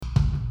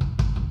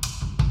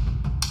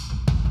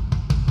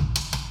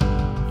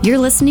You're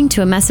listening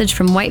to a message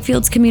from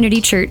Whitefields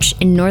Community Church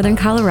in Northern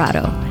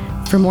Colorado.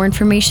 For more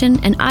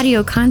information and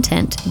audio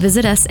content,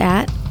 visit us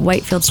at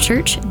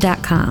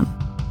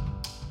whitefieldschurch.com.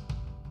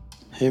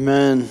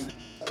 Amen.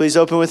 Please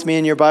open with me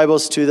in your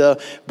Bibles to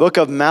the book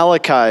of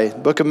Malachi.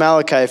 Book of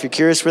Malachi. If you're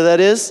curious where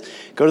that is,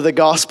 go to the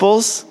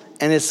Gospels,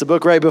 and it's the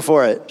book right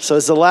before it. So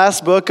it's the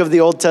last book of the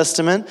Old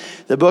Testament,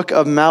 the book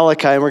of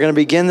Malachi. And we're going to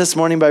begin this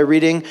morning by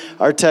reading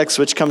our text,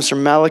 which comes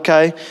from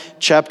Malachi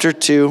chapter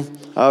 2,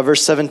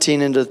 verse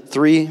 17 into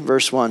 3,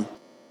 verse 1.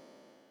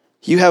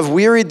 You have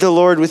wearied the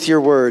Lord with your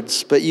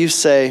words, but you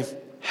say,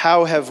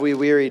 how have we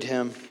wearied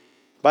him?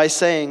 By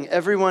saying,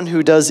 everyone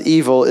who does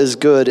evil is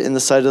good in the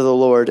sight of the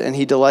Lord, and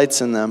he delights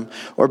in them.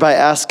 Or by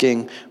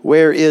asking,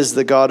 where is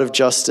the God of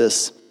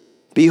justice?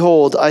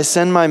 Behold, I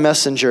send my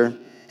messenger,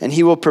 and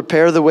he will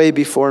prepare the way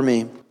before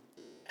me.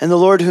 And the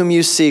Lord whom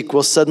you seek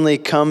will suddenly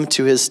come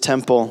to his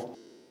temple.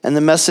 And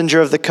the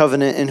messenger of the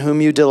covenant in whom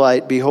you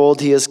delight,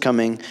 behold, he is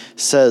coming,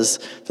 says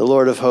the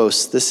Lord of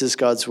hosts. This is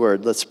God's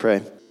word. Let's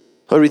pray.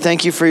 Lord, we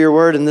thank you for your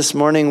word, and this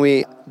morning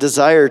we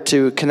desire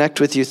to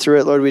connect with you through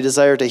it. Lord, we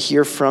desire to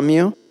hear from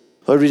you.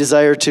 Lord, we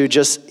desire to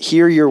just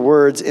hear your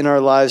words in our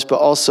lives, but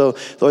also,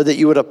 Lord, that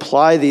you would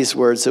apply these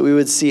words, that we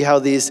would see how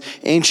these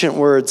ancient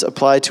words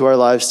apply to our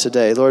lives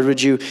today. Lord,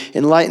 would you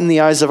enlighten the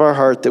eyes of our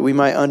heart that we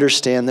might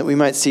understand, that we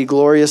might see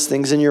glorious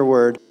things in your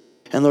word.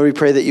 And Lord, we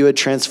pray that you would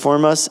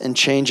transform us and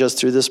change us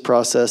through this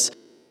process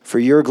for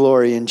your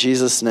glory. In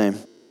Jesus' name,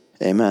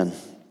 amen.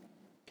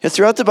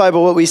 Throughout the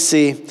Bible, what we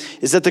see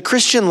is that the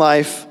Christian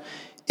life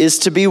is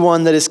to be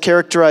one that is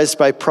characterized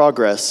by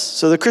progress.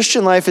 So the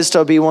Christian life is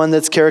to be one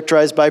that's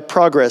characterized by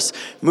progress,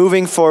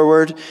 moving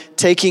forward,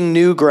 taking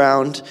new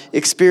ground,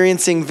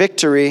 experiencing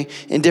victory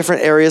in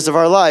different areas of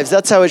our lives.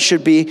 That's how it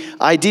should be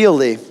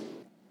ideally.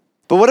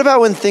 But what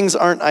about when things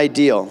aren't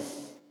ideal?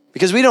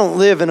 Because we don't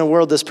live in a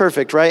world that's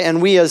perfect, right?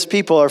 And we as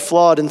people are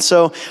flawed. And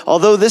so,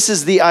 although this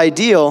is the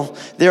ideal,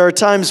 there are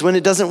times when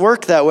it doesn't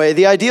work that way.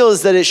 The ideal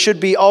is that it should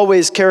be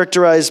always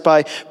characterized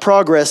by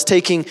progress,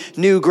 taking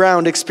new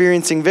ground,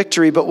 experiencing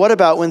victory. But what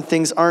about when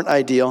things aren't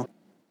ideal?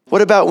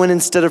 What about when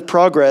instead of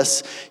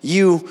progress,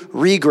 you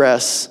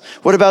regress?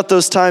 What about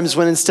those times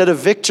when instead of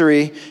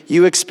victory,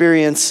 you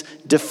experience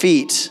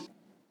defeat?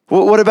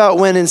 What about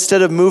when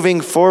instead of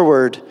moving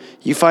forward,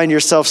 you find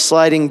yourself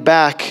sliding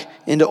back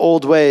into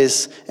old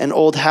ways and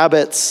old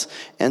habits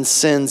and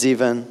sins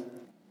even?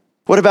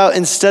 What about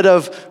instead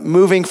of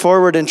moving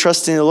forward and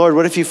trusting the Lord,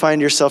 what if you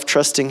find yourself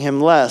trusting him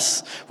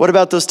less? What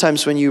about those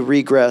times when you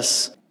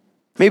regress?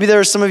 Maybe there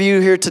are some of you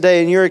here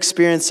today and you're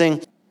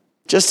experiencing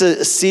just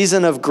a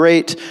season of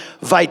great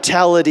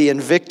vitality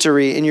and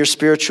victory in your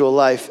spiritual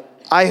life.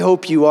 I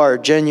hope you are,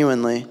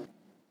 genuinely.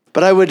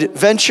 But I would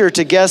venture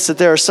to guess that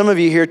there are some of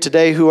you here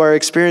today who are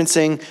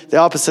experiencing the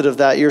opposite of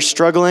that. You're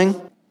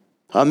struggling.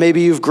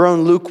 Maybe you've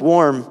grown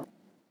lukewarm.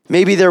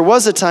 Maybe there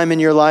was a time in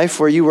your life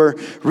where you were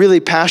really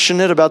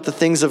passionate about the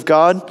things of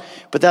God,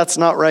 but that's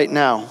not right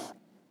now.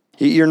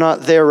 You're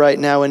not there right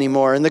now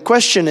anymore. And the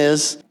question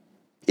is,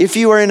 if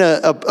you are in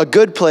a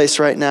good place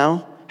right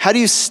now, how do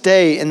you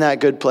stay in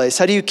that good place?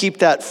 How do you keep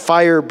that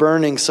fire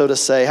burning, so to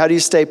say? How do you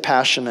stay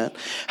passionate?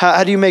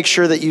 How do you make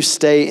sure that you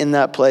stay in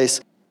that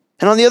place?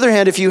 And on the other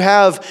hand, if you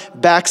have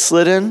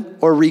backslidden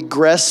or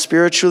regressed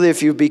spiritually,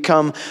 if you've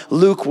become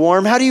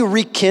lukewarm, how do you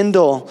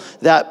rekindle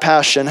that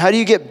passion? How do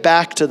you get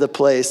back to the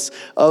place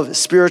of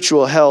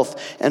spiritual health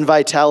and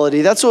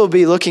vitality? That's what we'll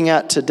be looking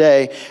at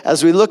today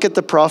as we look at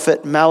the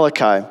prophet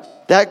Malachi.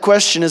 That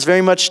question is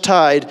very much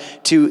tied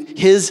to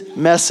his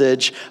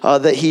message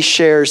that he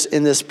shares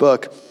in this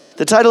book.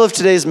 The title of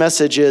today's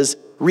message is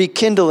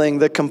Rekindling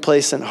the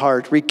Complacent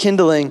Heart.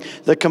 Rekindling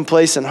the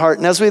Complacent Heart.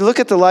 And as we look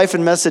at the life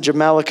and message of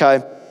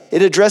Malachi,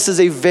 it addresses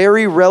a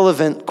very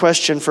relevant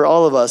question for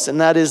all of us,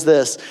 and that is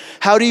this: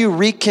 how do you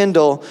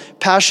rekindle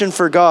passion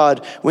for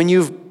God when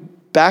you've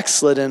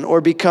backslidden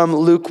or become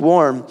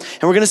lukewarm?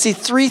 And we're going to see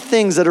three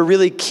things that are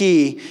really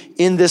key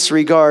in this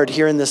regard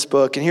here in this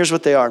book, and here's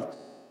what they are.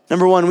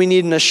 Number one, we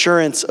need an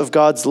assurance of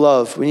God's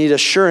love. We need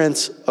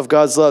assurance of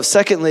God's love.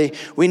 Secondly,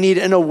 we need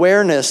an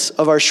awareness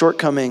of our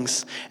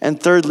shortcomings. And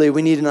thirdly,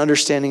 we need an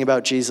understanding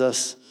about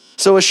Jesus.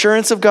 So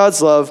assurance of God's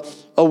love,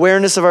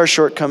 awareness of our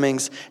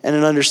shortcomings, and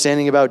an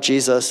understanding about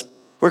Jesus.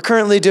 We're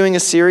currently doing a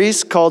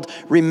series called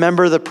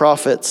Remember the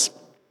Prophets.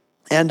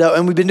 And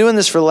we've been doing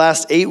this for the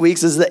last 8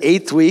 weeks. This is the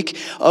 8th week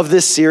of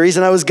this series.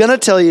 And I was going to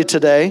tell you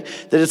today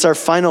that it's our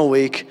final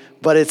week,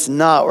 but it's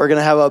not. We're going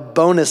to have a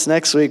bonus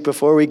next week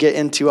before we get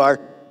into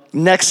our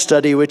next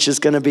study, which is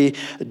going to be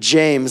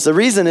James. The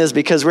reason is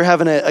because we're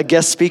having a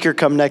guest speaker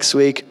come next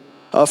week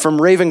from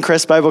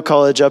Ravencrest Bible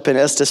College up in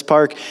Estes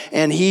Park.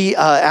 And he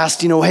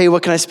asked, hey,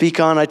 what can I speak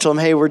on? I told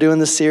him, hey, we're doing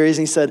this series.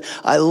 And he said,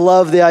 I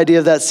love the idea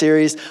of that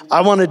series.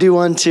 I want to do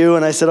one too.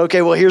 And I said,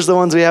 okay, well, here's the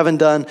ones we haven't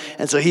done.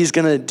 And so he's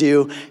going to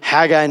do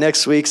Haggai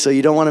next week. So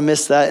you don't want to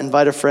miss that.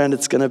 Invite a friend.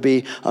 It's going to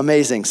be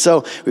amazing.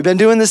 So we've been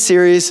doing this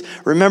series,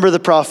 Remember the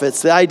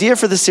Prophets. The idea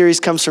for the series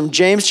comes from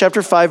James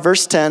chapter 5,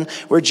 verse 10,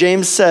 where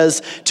James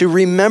says to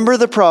remember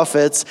the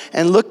prophets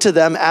and look to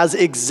them as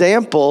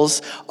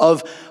examples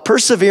of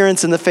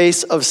perseverance in the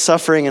face of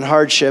suffering and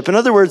hardship. In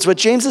other words, what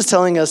James is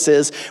telling us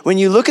is, when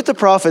you look at the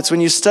prophets,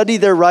 when you study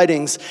their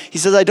writings, he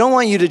says, I don't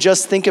want you to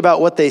just think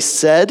about what they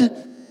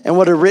said and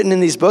what are written in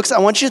these books. I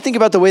want you to think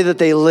about the way that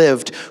they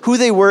lived, who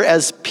they were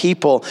as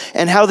people,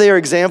 and how they are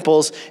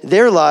examples in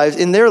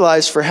their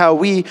lives for how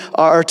we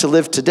are to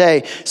live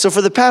today. So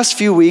for the past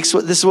few weeks,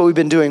 this is what we've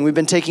been doing. We've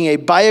been taking a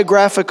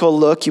biographical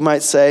look, you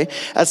might say,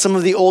 at some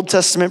of the Old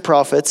Testament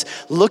prophets,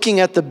 looking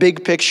at the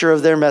big picture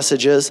of their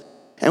messages.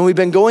 And we've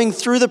been going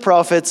through the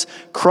prophets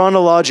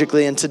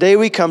chronologically. And today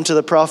we come to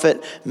the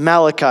prophet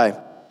Malachi.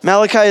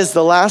 Malachi is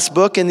the last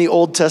book in the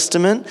Old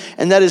Testament,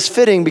 and that is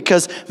fitting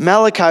because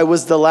Malachi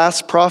was the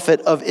last prophet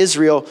of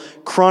Israel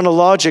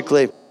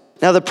chronologically.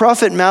 Now, the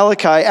prophet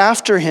Malachi,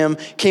 after him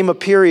came a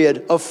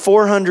period of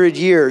 400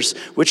 years,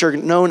 which are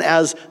known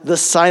as the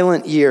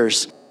silent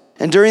years.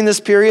 And during this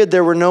period,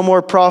 there were no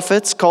more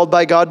prophets called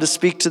by God to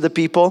speak to the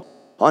people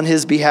on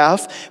his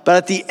behalf. But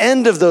at the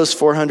end of those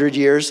 400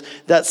 years,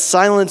 that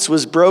silence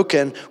was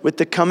broken with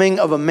the coming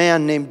of a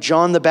man named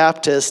John the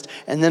Baptist,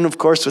 and then, of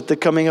course, with the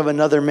coming of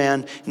another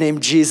man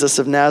named Jesus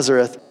of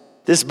Nazareth.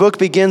 This book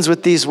begins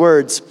with these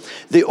words,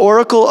 "The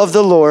oracle of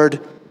the Lord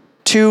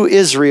to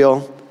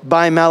Israel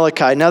by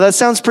Malachi." Now that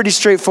sounds pretty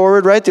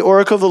straightforward, right? The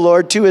oracle of the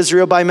Lord to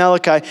Israel by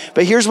Malachi.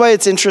 But here's why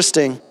it's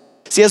interesting.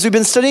 See, as we've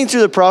been studying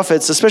through the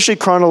prophets, especially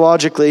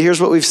chronologically,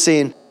 here's what we've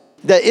seen.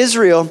 That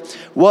Israel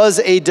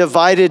was a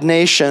divided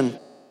nation.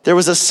 There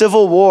was a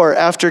civil war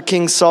after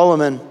King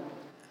Solomon.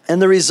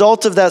 And the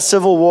result of that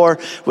civil war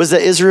was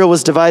that Israel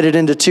was divided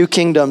into two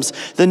kingdoms.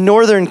 The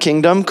northern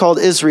kingdom, called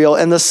Israel,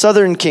 and the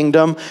southern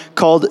kingdom,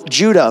 called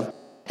Judah.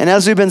 And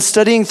as we've been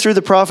studying through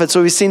the prophets,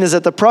 what we've seen is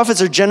that the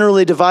prophets are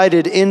generally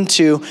divided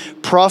into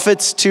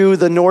prophets to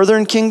the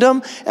northern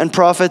kingdom and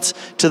prophets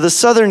to the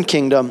southern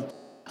kingdom.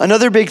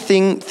 Another big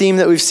theme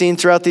that we've seen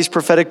throughout these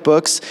prophetic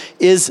books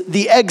is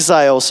the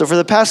exile. So for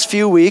the past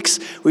few weeks,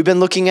 we've been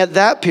looking at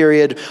that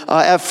period.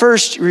 At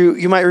first,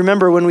 you might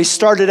remember when we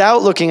started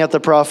out looking at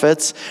the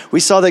prophets, we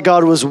saw that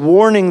God was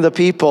warning the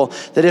people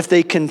that if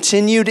they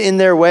continued in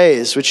their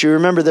ways, which you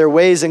remember their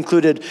ways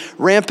included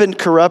rampant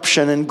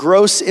corruption and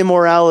gross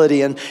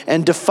immorality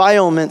and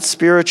defilement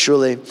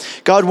spiritually.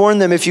 God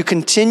warned them, if you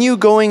continue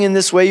going in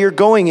this way you're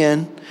going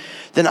in,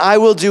 then I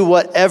will do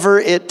whatever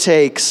it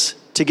takes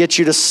to get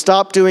you to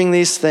stop doing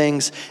these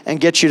things and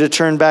get you to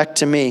turn back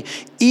to me,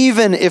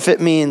 even if it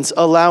means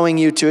allowing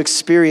you to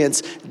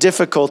experience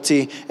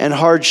difficulty and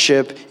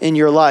hardship in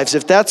your lives.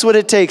 If that's what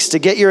it takes to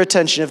get your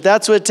attention, if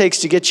that's what it takes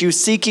to get you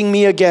seeking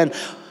me again,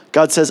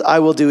 God says, I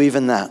will do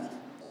even that.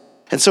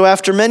 And so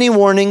after many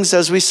warnings,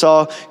 as we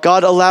saw,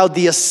 God allowed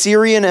the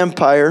Assyrian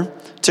Empire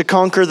to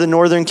conquer the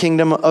northern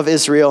kingdom of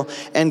Israel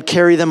and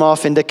carry them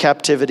off into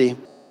captivity.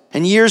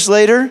 And years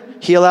later,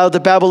 he allowed the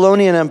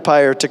Babylonian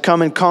Empire to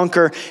come and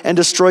conquer and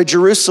destroy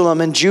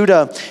Jerusalem and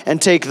Judah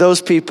and take those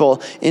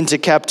people into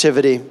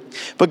captivity.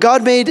 But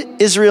God made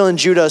Israel and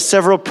Judah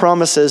several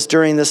promises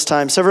during this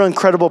time, several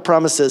incredible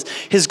promises.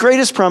 His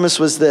greatest promise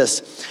was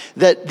this,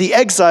 that the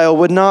exile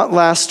would not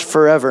last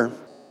forever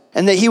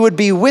and that he would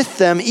be with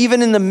them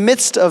even in the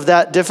midst of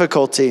that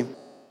difficulty. And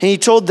he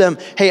told them,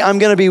 hey, I'm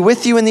going to be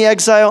with you in the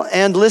exile,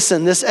 and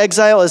listen, this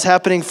exile is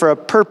happening for a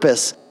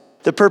purpose.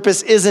 The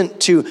purpose isn't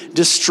to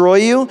destroy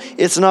you.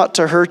 It's not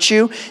to hurt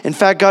you. In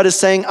fact, God is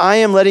saying, I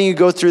am letting you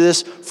go through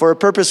this for a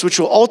purpose which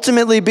will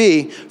ultimately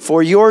be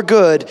for your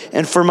good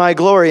and for my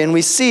glory. And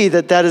we see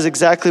that that is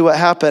exactly what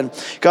happened.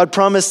 God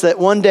promised that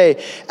one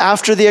day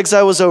after the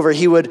exile was over,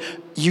 he would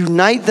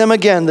unite them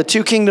again. The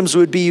two kingdoms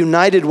would be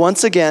united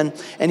once again,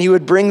 and he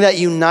would bring that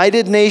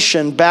united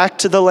nation back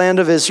to the land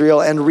of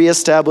Israel and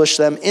reestablish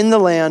them in the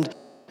land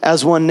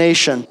as one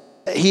nation.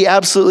 He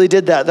absolutely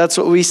did that. That's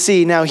what we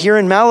see. Now here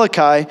in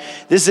Malachi,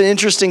 this is an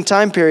interesting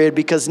time period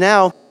because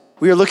now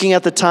we are looking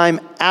at the time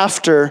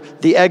after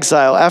the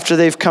exile, after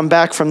they've come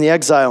back from the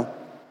exile.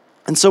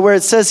 And so where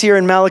it says here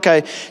in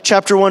Malachi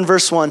chapter 1,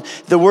 verse 1,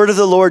 the word of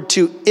the Lord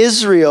to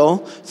Israel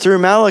through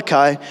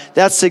Malachi,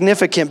 that's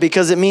significant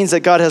because it means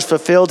that God has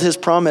fulfilled his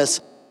promise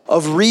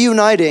of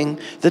reuniting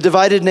the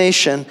divided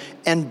nation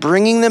and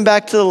bringing them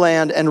back to the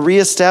land and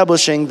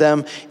reestablishing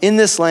them in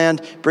this land,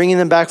 bringing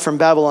them back from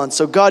Babylon.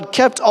 So God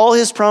kept all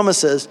his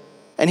promises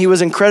and he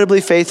was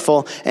incredibly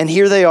faithful, and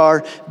here they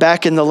are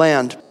back in the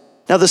land.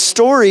 Now the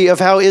story of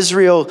how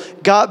Israel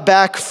got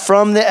back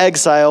from the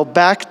exile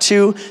back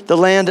to the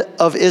land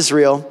of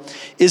Israel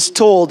is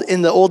told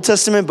in the Old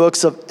Testament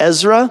books of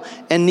Ezra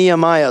and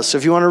Nehemiah. So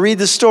if you want to read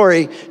the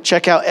story,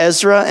 check out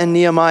Ezra and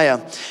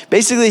Nehemiah.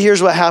 Basically,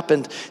 here's what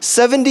happened.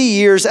 70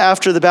 years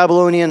after the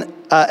Babylonian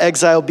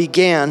exile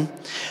began,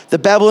 the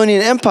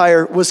Babylonian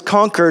Empire was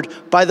conquered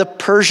by the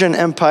Persian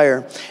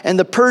Empire. And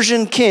the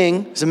Persian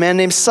king, is a man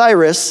named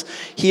Cyrus,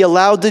 he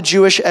allowed the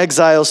Jewish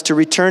exiles to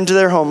return to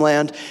their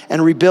homeland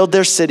and rebuild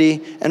their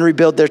city and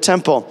rebuild their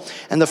temple.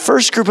 And the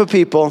first group of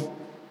people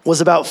was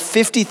about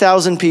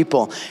 50,000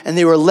 people, and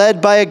they were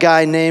led by a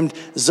guy named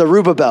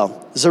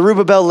Zerubbabel.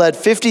 Zerubbabel led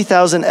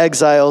 50,000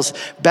 exiles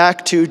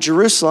back to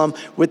Jerusalem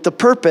with the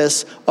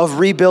purpose of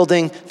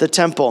rebuilding the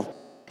temple.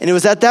 And it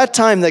was at that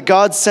time that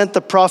God sent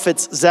the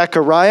prophets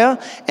Zechariah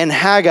and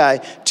Haggai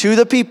to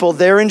the people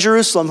there in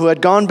Jerusalem who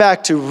had gone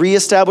back to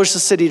reestablish the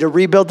city, to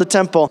rebuild the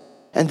temple.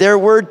 And their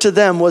word to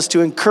them was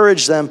to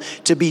encourage them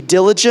to be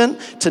diligent,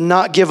 to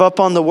not give up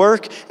on the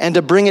work, and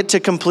to bring it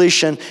to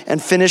completion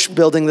and finish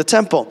building the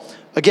temple.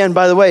 Again,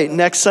 by the way,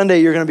 next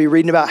Sunday you're going to be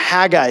reading about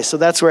Haggai, so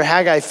that's where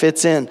Haggai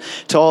fits in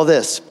to all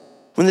this.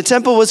 When the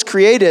temple was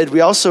created,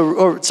 when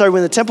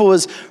the temple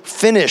was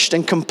finished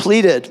and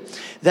completed,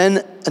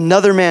 then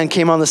another man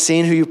came on the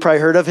scene who you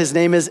probably heard of. His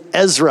name is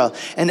Ezra.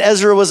 And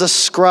Ezra was a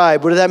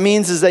scribe. What that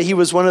means is that he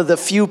was one of the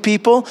few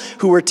people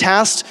who were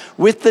tasked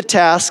with the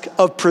task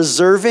of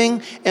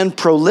preserving and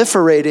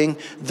proliferating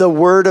the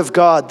word of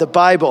God, the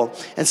Bible.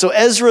 And so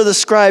Ezra the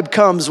scribe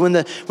comes when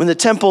the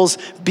temple's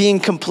being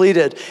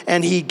completed,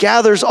 and he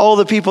gathers all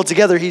the people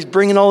together. He's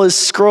bringing all his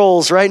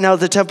scrolls. Right now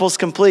the temple's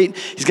complete.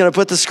 He's going to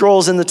put the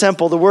scrolls in the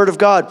temple, the word of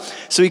God.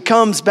 So he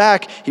comes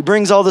back, he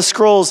brings all the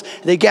scrolls,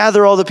 they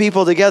gather all the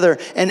people together,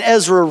 and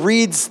Ezra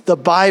reads the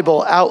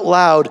Bible out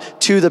loud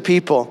to the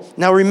people.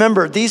 Now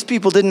remember, these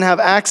people didn't have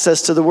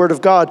access to the Word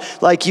of God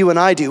like you and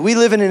I do. We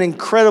live in an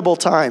incredible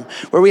time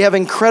where we have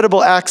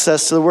incredible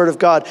access to the Word of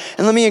God.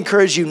 And let me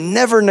encourage you,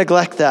 never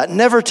neglect that.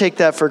 Never take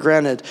that for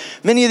granted.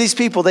 Many of these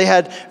people, they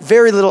had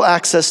very little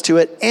access to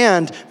it,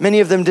 and many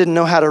of them didn't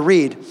know how to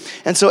read.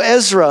 And so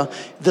Ezra,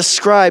 the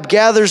scribe,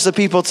 gathers the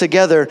people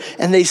together,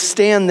 and they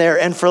stand there,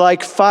 and for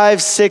like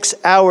 5-6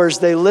 hours,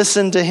 they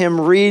listen to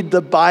him read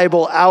the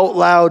Bible out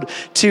loud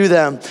to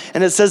them.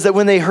 And it says that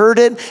when they heard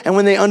it and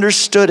when they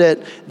understood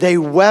it, they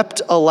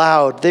wept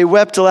aloud. They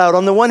wept aloud.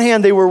 On the one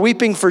hand, they were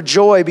weeping for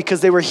joy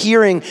because they were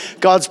hearing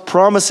God's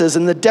promises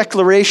and the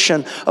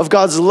declaration of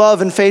God's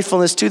love and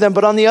faithfulness to them.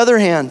 But on the other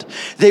hand,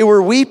 they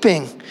were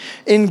weeping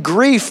in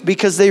grief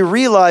because they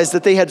realized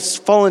that they had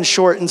fallen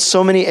short in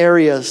so many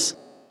areas.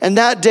 And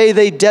that day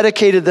they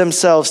dedicated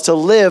themselves to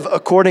live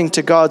according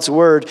to God's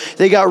word.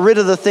 They got rid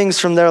of the things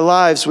from their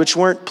lives which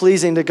weren't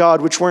pleasing to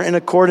God, which weren't in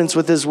accordance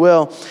with his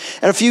will.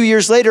 And a few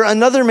years later,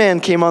 another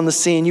man came on the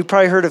scene. You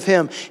probably heard of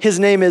him. His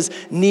name is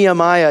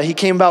Nehemiah. He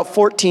came about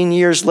 14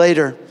 years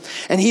later.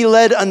 And he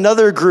led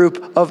another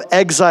group of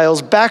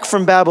exiles back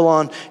from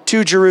Babylon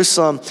to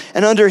Jerusalem.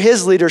 And under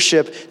his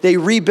leadership, they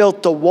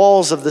rebuilt the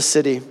walls of the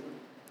city.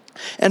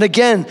 And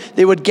again,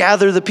 they would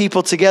gather the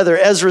people together.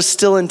 Ezra's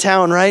still in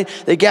town, right?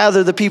 They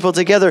gather the people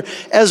together.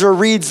 Ezra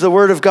reads the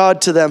word of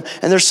God to them.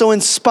 And they're so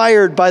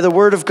inspired by the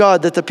word of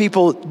God that the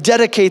people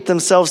dedicate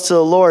themselves to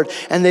the Lord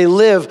and they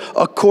live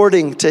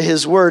according to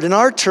his word. In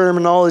our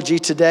terminology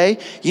today,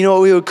 you know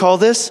what we would call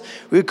this?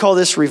 We would call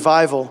this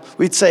revival.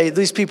 We'd say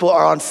these people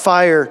are on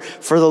fire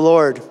for the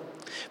Lord.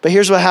 But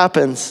here's what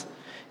happens.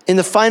 In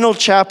the final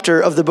chapter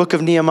of the book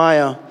of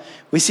Nehemiah,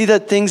 we see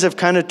that things have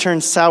kind of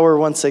turned sour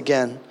once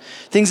again.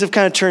 Things have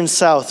kind of turned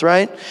south,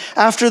 right?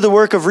 After the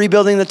work of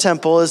rebuilding the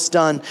temple is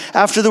done,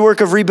 after the work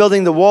of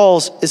rebuilding the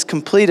walls is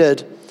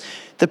completed,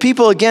 the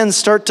people again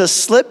start to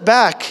slip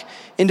back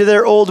into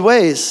their old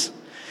ways.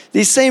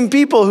 These same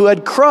people who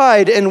had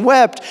cried and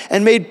wept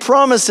and made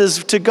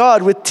promises to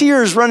God with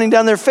tears running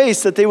down their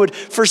face that they would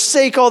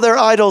forsake all their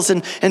idols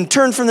and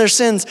turn from their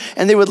sins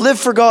and they would live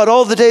for God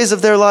all the days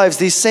of their lives.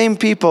 These same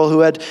people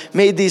who had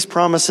made these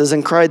promises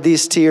and cried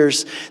these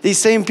tears, these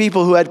same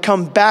people who had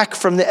come back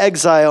from the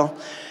exile,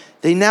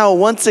 they now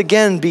once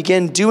again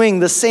begin doing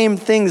the same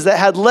things that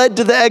had led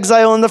to the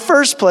exile in the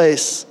first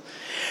place.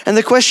 And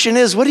the question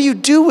is, what do you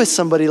do with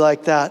somebody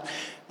like that?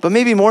 But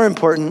maybe more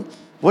important,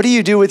 what do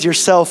you do with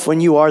yourself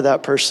when you are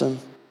that person?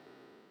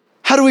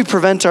 How do we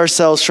prevent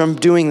ourselves from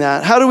doing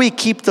that? How do we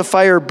keep the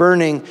fire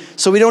burning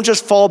so we don't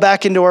just fall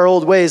back into our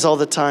old ways all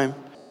the time?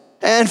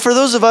 And for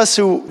those of us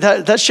who,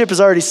 that ship has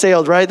already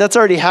sailed, right? That's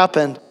already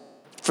happened.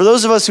 For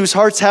those of us whose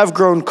hearts have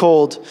grown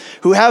cold,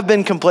 who have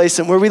been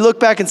complacent, where we look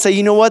back and say,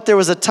 you know what, there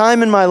was a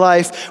time in my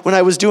life when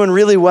I was doing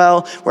really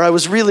well, where I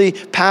was really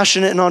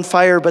passionate and on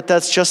fire, but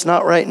that's just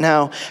not right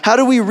now. How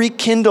do we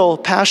rekindle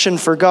passion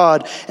for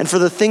God and for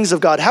the things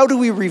of God? How do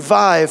we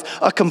revive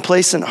a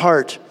complacent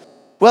heart?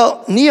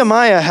 Well,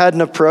 Nehemiah had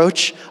an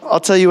approach. I'll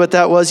tell you what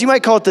that was. You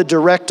might call it the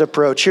direct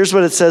approach. Here's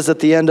what it says at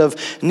the end of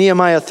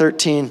Nehemiah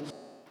 13.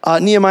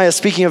 Nehemiah,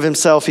 speaking of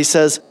himself, he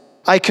says,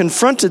 I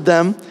confronted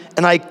them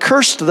and I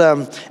cursed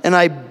them and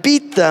I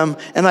beat them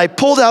and I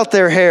pulled out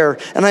their hair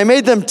and I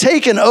made them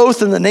take an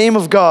oath in the name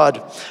of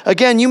God.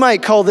 Again, you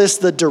might call this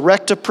the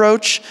direct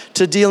approach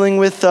to dealing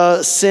with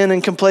sin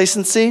and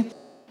complacency.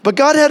 But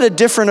God had a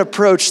different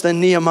approach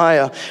than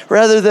Nehemiah.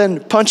 Rather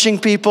than punching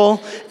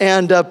people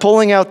and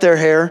pulling out their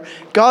hair,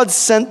 God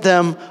sent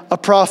them a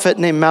prophet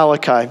named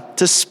Malachi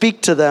to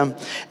speak to them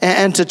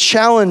and to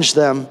challenge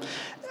them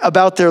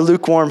about their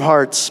lukewarm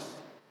hearts.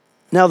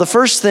 Now, the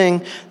first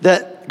thing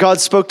that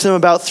God spoke to them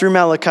about through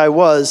Malachi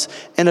was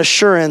an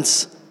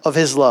assurance of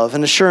his love,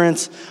 an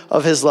assurance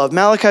of his love.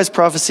 Malachi's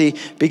prophecy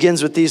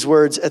begins with these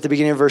words at the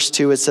beginning of verse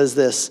 2. It says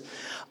this,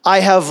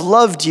 I have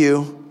loved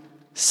you,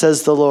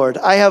 says the Lord.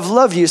 I have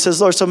loved you, says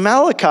the Lord. So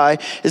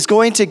Malachi is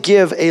going to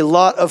give a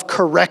lot of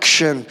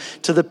correction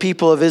to the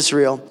people of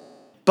Israel.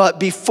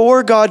 But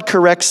before God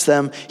corrects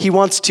them, he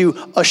wants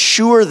to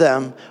assure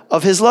them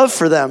of his love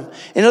for them.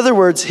 In other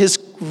words, his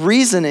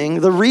reasoning,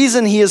 the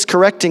reason he is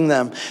correcting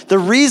them, the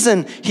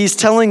reason he's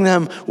telling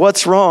them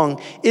what's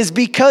wrong is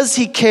because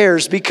he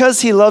cares,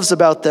 because he loves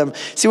about them.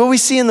 See, what we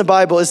see in the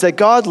Bible is that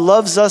God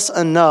loves us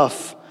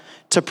enough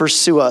to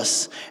pursue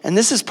us. And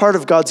this is part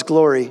of God's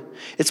glory.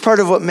 It's part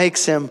of what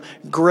makes him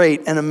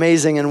great and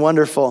amazing and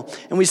wonderful.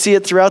 And we see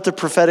it throughout the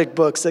prophetic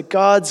books that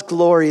God's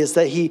glory is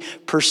that he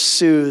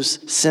pursues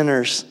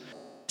sinners.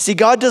 See,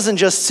 God doesn't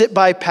just sit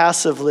by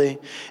passively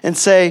and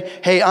say,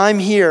 hey, I'm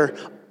here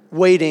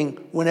waiting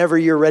whenever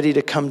you're ready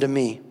to come to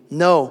me.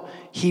 No,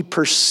 he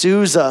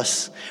pursues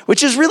us,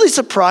 which is really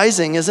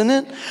surprising, isn't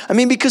it? I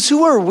mean, because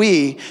who are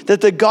we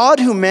that the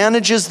God who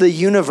manages the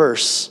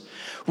universe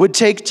would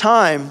take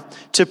time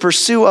to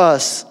pursue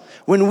us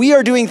when we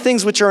are doing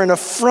things which are an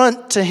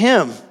affront to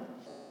him,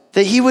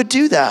 that he would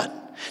do that?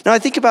 Now, I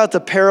think about the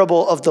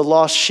parable of the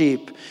lost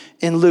sheep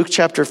in Luke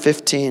chapter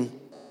 15.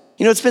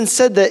 You know, it's been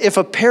said that if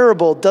a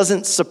parable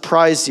doesn't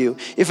surprise you,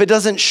 if it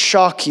doesn't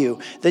shock you,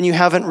 then you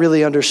haven't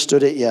really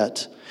understood it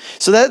yet.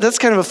 So that's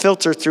kind of a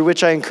filter through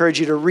which I encourage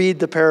you to read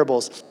the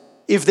parables.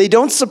 If they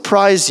don't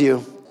surprise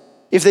you,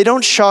 if they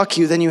don't shock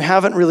you, then you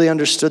haven't really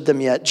understood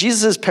them yet.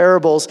 Jesus'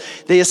 parables,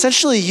 they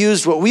essentially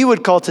used what we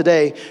would call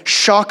today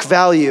shock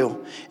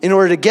value in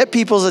order to get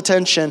people's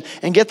attention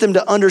and get them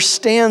to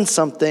understand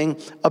something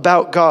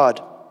about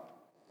God.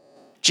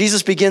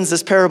 Jesus begins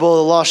this parable of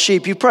the lost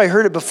sheep. You've probably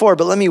heard it before,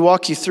 but let me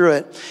walk you through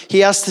it.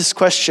 He asked this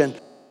question: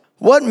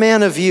 what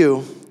man of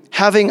you,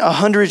 having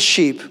 100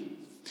 sheep,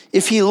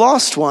 if he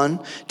lost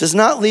one, does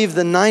not leave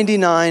the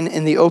 99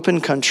 in the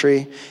open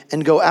country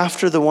and go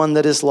after the one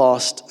that is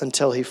lost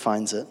until he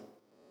finds it?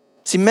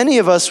 See, many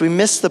of us, we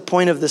miss the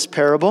point of this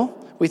parable.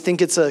 We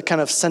think it's a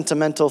kind of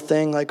sentimental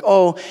thing, like,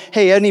 oh,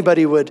 hey,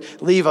 anybody would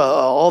leave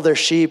all their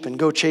sheep and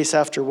go chase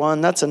after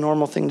one. That's a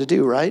normal thing to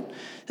do, right?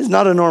 It's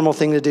not a normal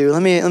thing to do.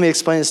 Let me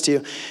explain this to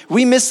you.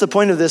 We miss the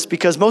point of this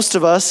because most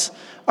of us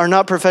are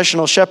not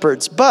professional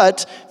shepherds,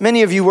 but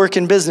many of you work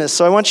in business.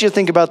 So I want you to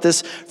think about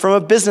this from a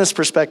business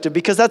perspective,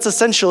 because that's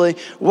essentially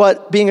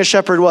what being a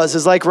shepherd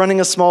is like running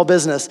a small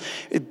business.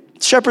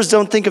 Shepherds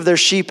don't think of their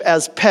sheep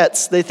as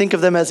pets. They think of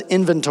them as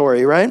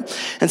inventory, right?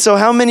 And so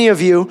how many of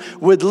you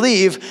would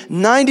leave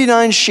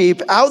 99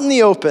 sheep out in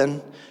the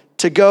open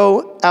to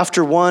go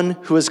after one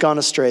who has gone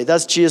astray?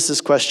 That's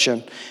Jesus'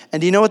 question. And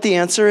do you know what the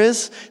answer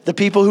is? The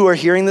people who are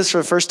hearing this for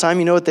the first time,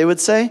 you know what they would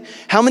say?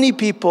 How many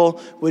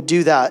people would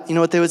do that? You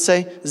know what they would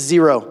say?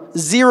 0.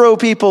 0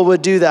 people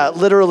would do that.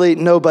 Literally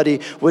nobody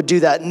would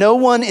do that. No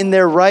one in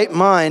their right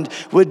mind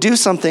would do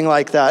something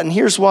like that. And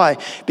here's why.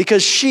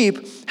 Because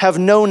sheep have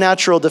no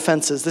natural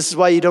defenses. This is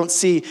why you don't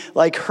see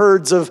like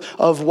herds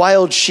of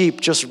wild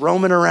sheep just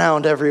roaming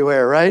around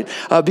everywhere, right?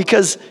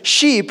 Because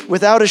sheep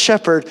without a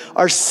shepherd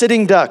are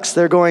sitting ducks.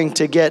 They're going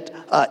to get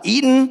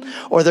eaten,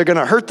 or they're going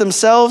to hurt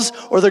themselves,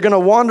 or they're going to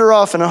wander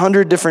off in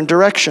 100 different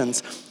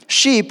directions.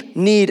 Sheep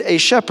need a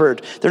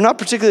shepherd. They're not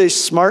particularly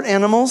smart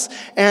animals,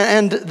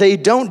 and they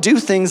don't do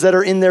things that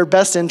are in their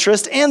best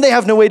interest, and they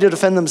have no way to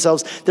defend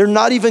themselves. They're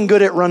not even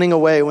good at running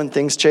away when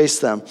things chase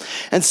them.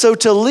 And so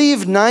to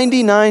leave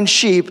 99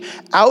 sheep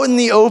out in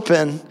the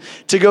open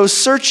to go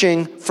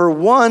searching for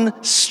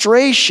one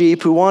stray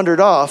sheep who wandered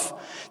off,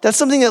 that's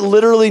something that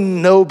literally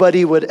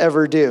nobody would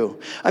ever do.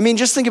 I mean,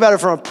 just think about it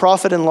from a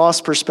profit and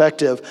loss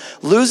perspective.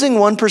 Losing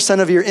 1%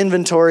 of your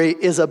inventory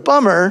is a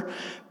bummer,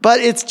 but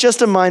it's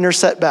just a minor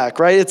setback,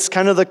 right? It's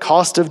kind of the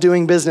cost of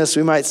doing business,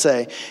 we might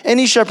say.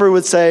 Any shepherd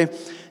would say,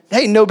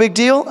 hey, no big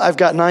deal. I've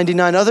got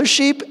 99 other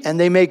sheep, and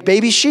they make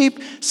baby sheep,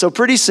 so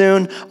pretty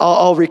soon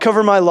I'll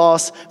recover my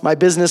loss. My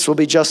business will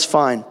be just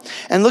fine.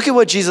 And look at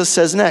what Jesus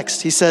says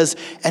next. He says,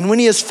 and when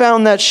he has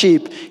found that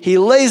sheep, he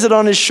lays it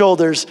on his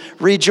shoulders,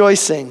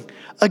 rejoicing.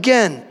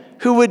 Again,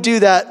 who would do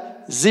that?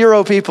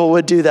 0 people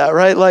would do that,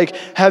 right? Like,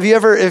 have you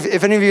ever,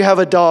 if any of you have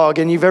a dog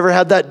and you've ever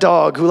had that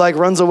dog who like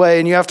runs away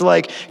and you have to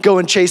like go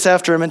and chase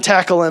after him and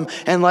tackle him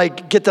and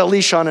like get the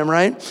leash on him,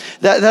 right?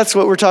 That's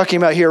what we're talking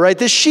about here, right?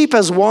 This sheep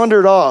has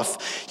wandered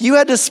off. You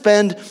had to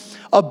spend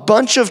a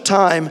bunch of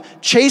time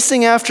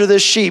chasing after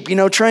this sheep,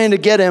 trying to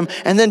get him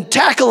and then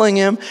tackling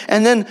him.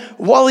 And then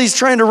while he's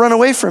trying to run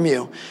away from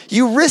you,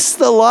 you risk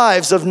the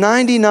lives of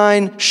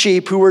 99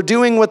 sheep who were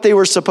doing what they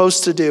were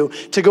supposed to do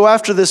to go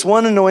after this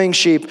one annoying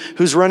sheep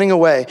who's running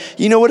away.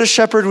 You know what a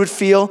shepherd would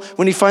feel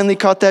when he finally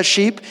caught that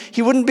sheep?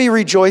 He wouldn't be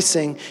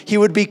rejoicing. He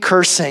would be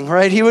cursing,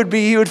 right? He would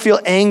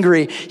feel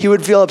angry. He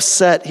would feel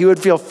upset. He would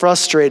feel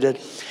frustrated.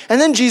 And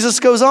then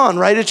Jesus goes on,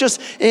 right?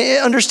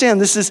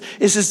 Understand, this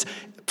is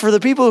for the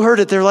people who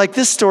heard it, they're like,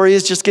 this story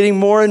is just getting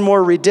more and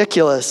more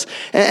ridiculous.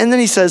 And then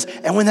he says,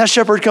 and when that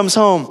shepherd comes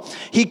home,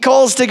 he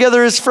calls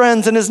together his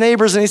friends and his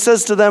neighbors, and he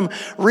says to them,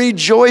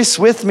 rejoice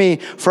with me,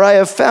 for I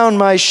have found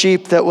my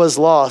sheep that was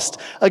lost.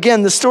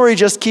 Again, the story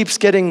just keeps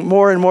getting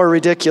more and more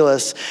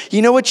ridiculous.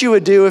 You know what you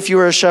would do if you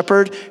were a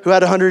shepherd who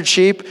had 100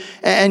 sheep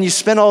and you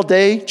spent all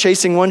day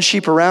chasing one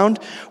sheep around?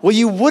 Well,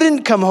 you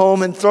wouldn't come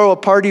home and throw a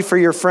party for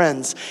your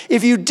friends.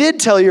 If you did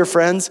tell your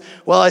friends,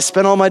 well, I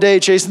spent all my day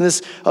chasing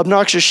this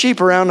obnoxious sheep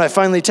around, around, I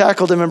finally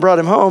tackled him and brought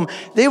him home,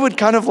 they would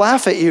kind of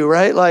laugh at you,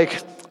 right?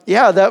 Like,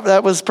 yeah,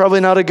 that was probably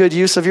not a good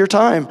use of your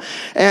time.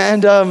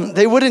 And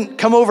they wouldn't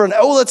come over and,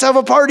 let's have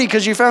a party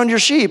because you found your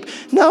sheep.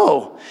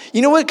 No.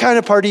 You know what kind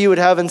of party you would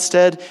have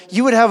instead?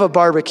 You would have a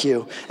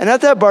barbecue. And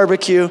at that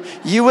barbecue,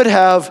 you would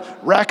have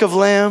rack of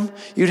lamb,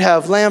 you'd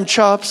have lamb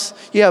chops,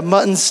 you have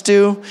mutton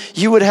stew,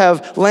 you would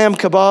have lamb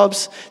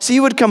kebabs. So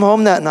you would come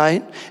home that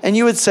night and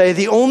you would say,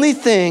 the only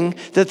thing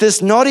that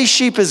this naughty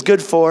sheep is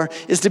good for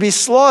is to be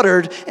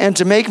slaughtered and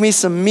to make me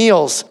some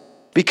meals.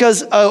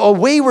 Because a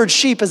wayward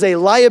sheep is a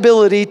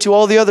liability to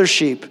all the other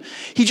sheep.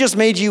 He just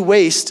made you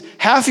waste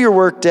half your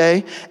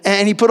workday,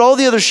 and he put all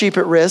the other sheep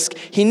at risk.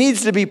 He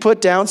needs to be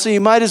put down, so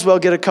you might as well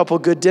get a couple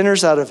good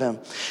dinners out of him.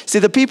 See,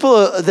 the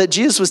people that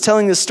Jesus was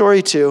telling this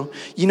story to,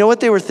 you know what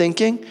they were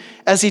thinking?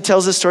 As he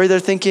tells this story, they're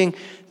thinking,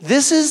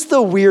 this is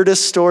the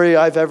weirdest story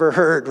I've ever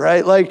heard,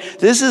 right? Like,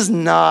 this is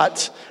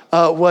not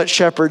what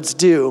shepherds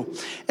do.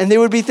 And they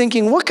would be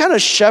thinking, what kind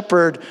of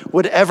shepherd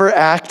would ever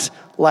act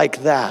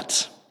like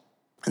that?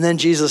 And then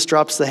Jesus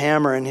drops the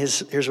hammer, and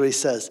here's what he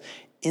says.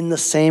 In the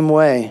same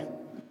way,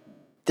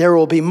 there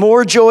will be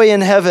more joy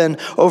in heaven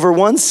over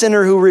one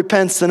sinner who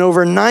repents than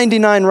over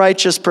 99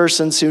 righteous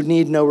persons who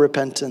need no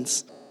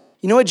repentance.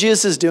 You know what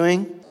Jesus is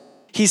doing?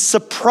 He's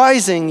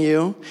surprising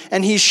you,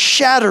 and he's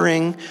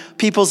shattering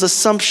people's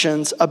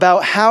assumptions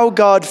about how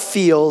God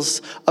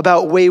feels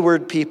about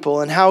wayward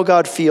people and how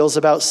God feels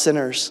about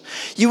sinners.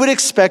 You would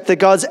expect that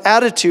God's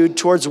attitude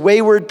towards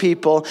wayward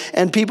people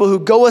and people who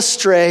go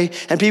astray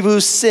and people who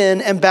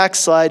sin and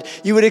backslide,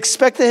 you would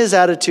expect that his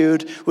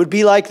attitude would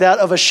be like that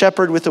of a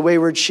shepherd with a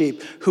wayward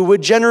sheep, who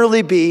would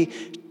generally be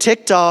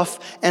ticked off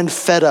and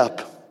fed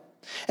up.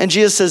 And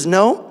Jesus says,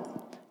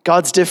 no,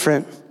 God's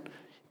different.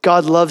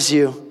 God loves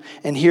you.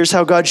 And here's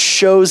how God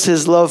shows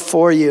his love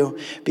for you,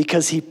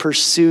 because he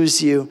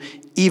pursues you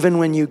even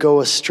when you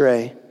go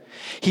astray.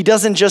 He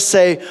doesn't just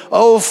say,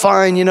 oh,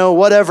 fine,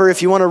 whatever.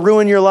 If you want to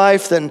ruin your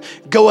life, then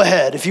go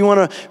ahead. If you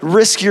want to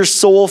risk your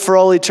soul for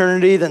all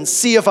eternity, then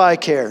see if I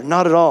care.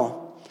 Not at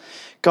all.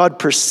 God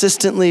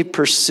persistently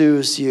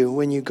pursues you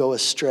when you go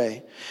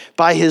astray.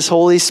 By his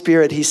Holy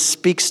Spirit, he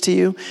speaks to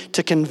you,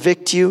 to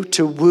convict you,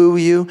 to woo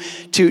you,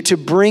 to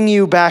bring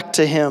you back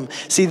to him.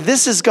 See,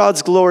 this is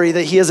God's glory,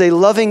 that he is a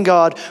loving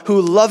God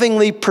who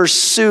lovingly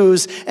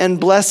pursues and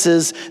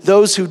blesses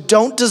those who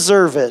don't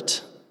deserve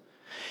it.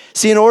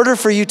 See, in order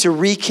for you to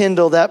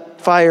rekindle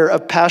that fire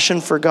of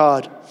passion for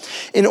God,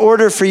 in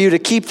order for you to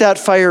keep that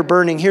fire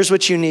burning, here's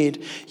what you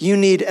need. You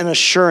need an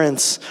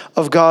assurance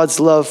of God's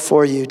love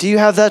for you. Do you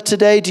have that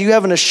today? Do you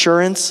have an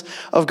assurance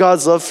of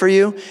God's love for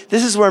you?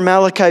 This is where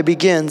Malachi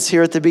begins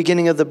here at the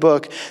beginning of the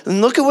book.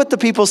 And look at what the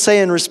people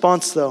say in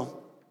response, though.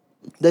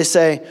 They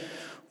say,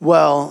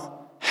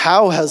 well,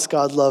 how has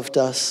God loved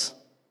us?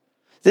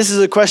 This is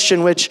a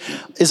question which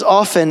is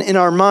often in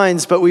our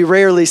minds, but we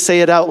rarely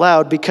say it out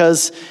loud,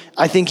 because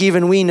I think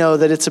even we know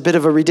that it's a bit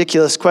of a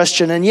ridiculous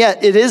question. And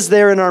yet it is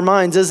there in our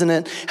minds, isn't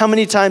it? How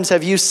many times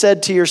have you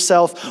said to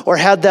yourself or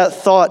had that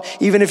thought,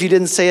 even if you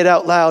didn't say it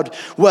out loud,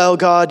 well,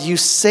 God, you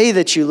say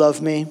that you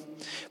love me,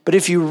 but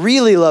if you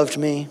really loved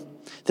me,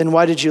 then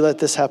why did you let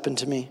this happen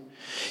to me?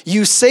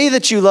 You say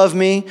that you love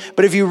me,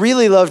 but if you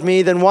really loved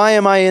me, then why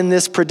am I in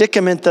this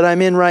predicament that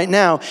I'm in right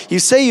now? You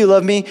say you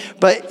love me,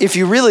 but if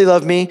you really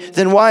love me,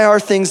 then why are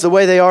things the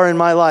way they are in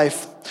my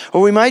life?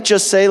 Or we might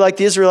just say, like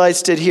the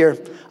Israelites did here,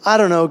 I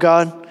don't know,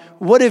 God,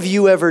 what have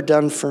you ever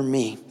done for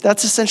me?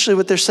 That's essentially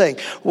what they're saying.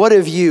 What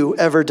have you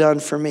ever done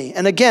for me?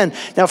 And again,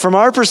 now from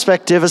our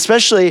perspective,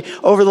 especially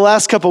over the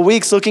last couple of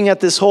weeks, looking at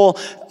this whole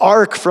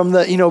arc from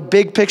the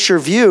big picture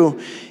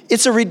view,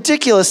 it's a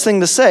ridiculous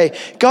thing to say.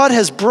 God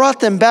has brought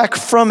them back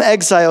from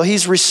exile.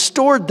 He's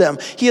restored them.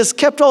 He has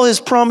kept all his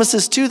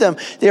promises to them.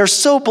 They are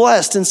so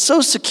blessed and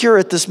so secure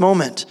at this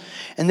moment.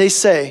 And they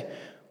say,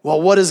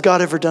 well, what has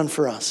God ever done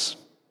for us?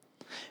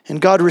 And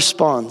God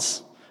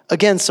responds,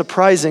 again,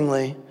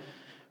 surprisingly,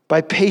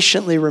 by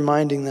patiently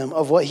reminding them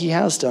of what he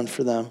has done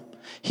for them.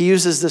 He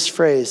uses this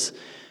phrase,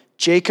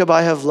 Jacob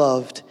I have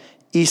loved,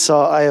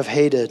 Esau I have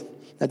hated.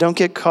 Now, don't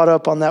get caught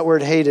up on that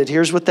word hated.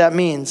 Here's what that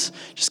means.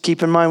 Just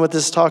keep in mind what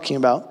this is talking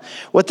about.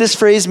 What this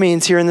phrase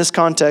means here in this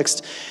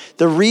context,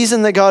 the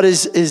reason that God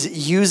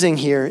is using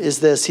here is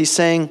this. He's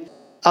saying,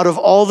 out of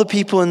all the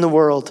people in the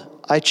world,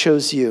 I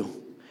chose you.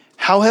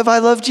 How have I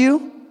loved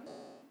you?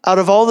 Out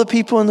of all the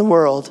people in the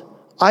world,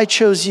 I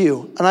chose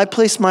you, and I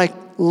placed my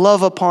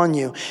love upon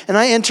you, and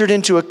I entered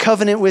into a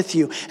covenant with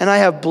you, and I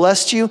have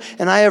blessed you,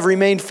 and I have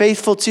remained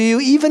faithful to you,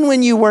 even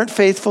when you weren't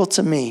faithful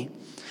to me.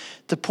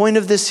 The point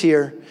of this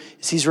here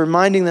is he's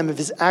reminding them of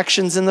his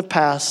actions in the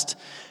past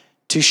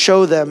to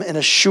show them an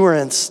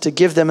assurance, to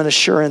give them an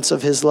assurance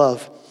of his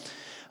love.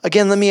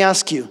 Again, let me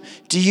ask you,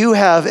 do you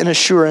have an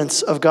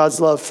assurance of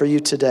God's love for you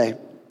today?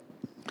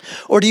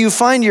 Or do you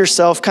find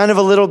yourself kind of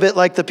a little bit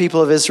like the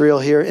people of Israel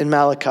here in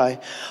Malachi,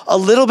 a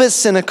little bit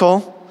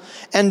cynical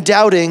and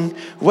doubting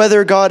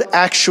whether God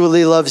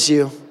actually loves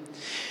you?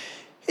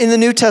 In the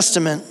New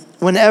Testament,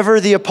 whenever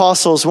the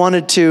apostles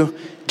wanted to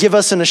give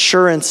us an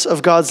assurance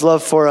of God's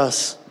love for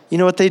us, you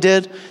know what they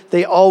did?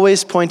 They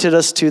always pointed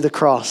us to the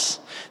cross.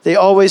 They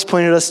always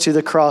pointed us to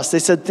the cross. They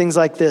said things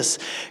like this: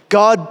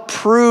 God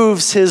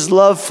proves his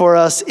love for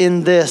us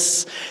in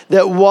this,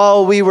 that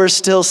while we were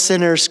still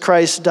sinners,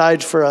 Christ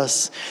died for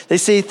us. They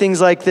say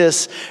things like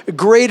this: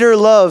 greater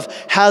love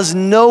has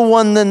no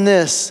one than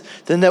this,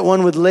 than that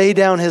one would lay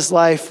down his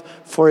life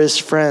for his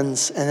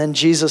friends. And then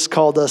Jesus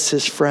called us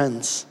his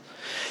friends.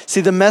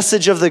 See, the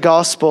message of the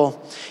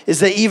gospel is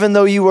that even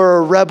though you were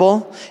a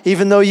rebel,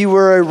 even though you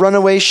were a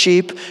runaway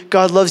sheep,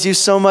 God loves you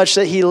so much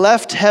that he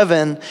left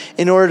heaven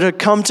in order to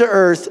come to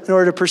earth, in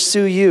order to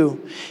pursue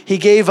you. He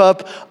gave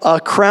up a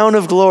crown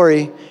of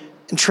glory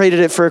and traded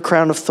it for a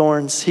crown of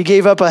thorns. He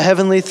gave up a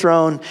heavenly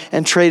throne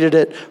and traded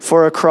it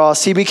for a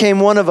cross. He became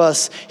one of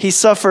us. He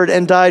suffered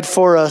and died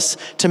for us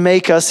to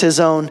make us his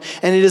own.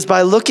 And it is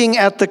by looking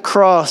at the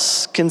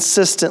cross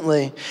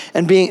consistently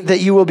and being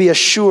that you will be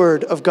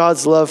assured of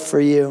God's love for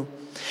you.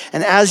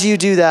 And as you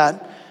do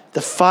that,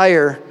 the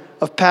fire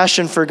of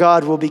passion for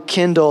God will be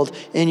kindled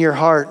in your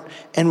heart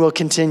and will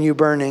continue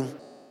burning.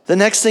 The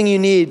next thing you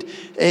need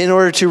in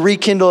order to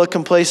rekindle a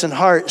complacent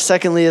heart,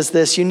 secondly, is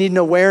this: you need an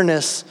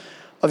awareness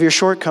of your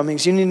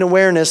shortcomings. You need an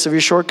awareness of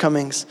your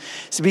shortcomings.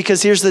 See,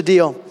 because here's the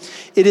deal.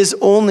 It is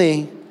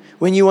only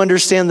when you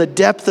understand the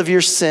depth of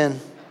your sin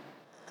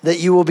that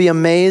you will be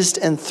amazed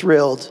and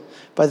thrilled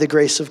by the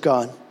grace of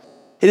God.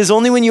 It is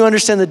only when you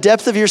understand the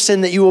depth of your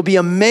sin that you will be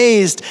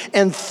amazed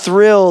and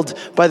thrilled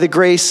by the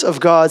grace of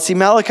God. See,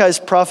 Malachi's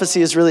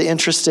prophecy is really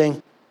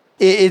interesting.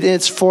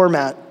 Its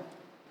format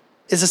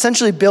is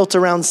essentially built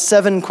around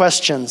 7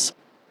 questions.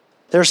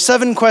 There are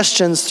 7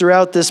 questions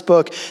throughout this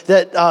book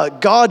that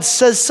God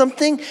says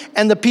something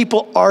and the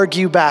people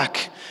argue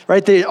back,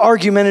 right? The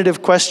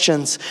argumentative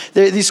questions.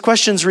 These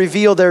questions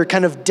reveal their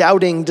kind of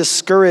doubting,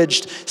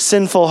 discouraged,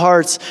 sinful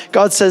hearts.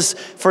 God says,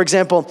 for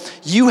example,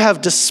 "You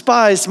have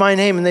despised my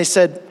name." And they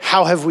said,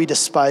 "How have we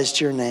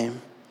despised your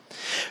name?"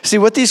 See,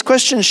 what these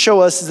questions show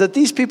us is that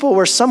these people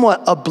were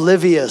somewhat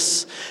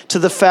oblivious to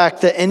the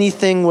fact that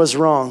anything was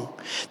wrong.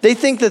 They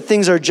think that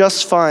things are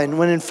just fine,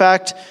 when in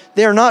fact,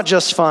 they are not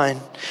just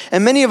fine.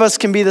 And many of us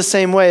can be the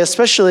same way,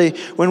 especially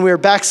when we're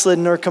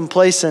backslidden or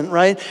complacent,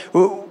 right?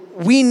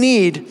 We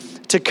need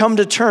to come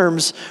to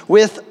terms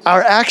with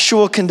our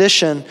actual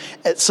condition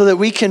so that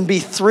we can be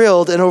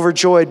thrilled and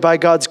overjoyed by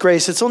God's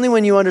grace. It's only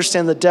when you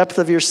understand the depth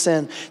of your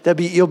sin that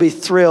you'll be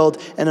thrilled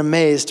and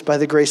amazed by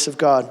the grace of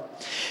God.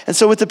 And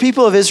so with the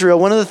people of Israel,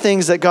 one of the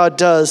things that God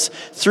does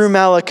through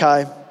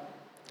Malachi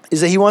is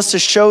that he wants to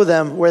show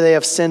them where they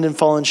have sinned and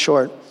fallen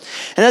short.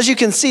 And as you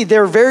can see,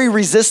 they're very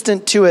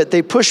resistant to it.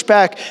 They push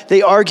back,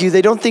 they argue,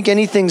 they don't think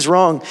anything's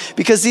wrong.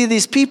 Because see,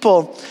 these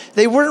people,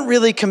 they weren't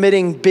really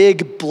committing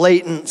big,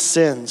 blatant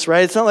sins,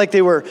 right? It's not like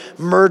they were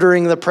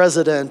murdering the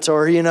president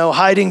or,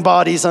 hiding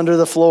bodies under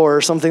the floor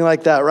or something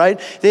like that, right?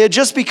 They had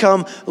just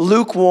become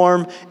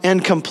lukewarm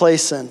and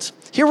complacent.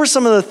 Here were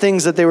some of the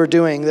things that they were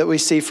doing that we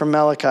see from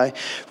Malachi.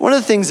 One of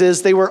the things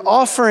is they were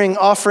offering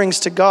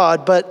offerings to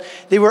God, but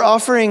they were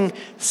offering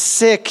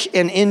sick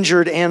and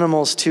injured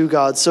animals to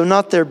God. So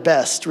not their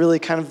best, really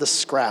kind of the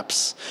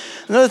scraps.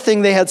 Another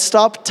thing, they had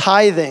stopped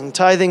tithing.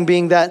 Tithing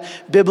being that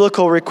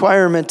biblical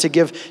requirement to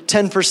give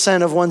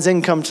 10% of one's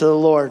income to the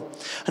Lord.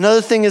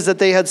 Another thing is that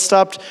they had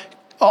stopped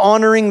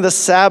honoring the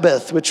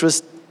Sabbath, which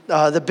was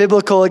the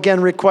biblical,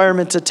 again,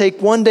 requirement to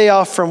take one day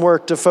off from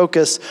work to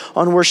focus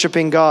on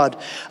worshiping God.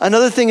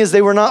 Another thing is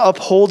they were not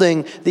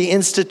upholding the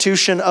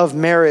institution of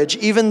marriage.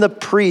 Even the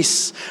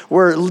priests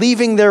were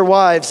leaving their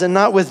wives, and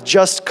not with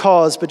just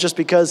cause, but just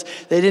because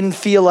they didn't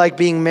feel like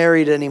being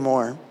married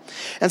anymore.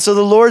 And so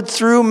the Lord,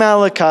 through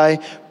Malachi,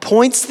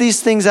 points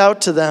these things out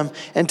to them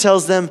and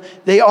tells them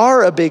they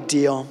are a big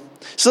deal.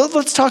 So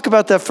let's talk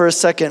about that for a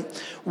second.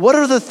 What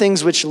are the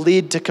things which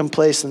lead to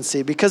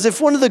complacency? Because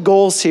if one of the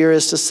goals here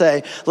is to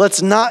say,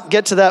 let's not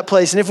get to that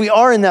place, and if we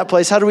are in that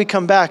place, how do we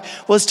come back?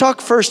 Well, let's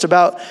talk first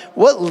about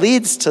what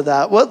leads to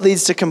that. What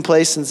leads to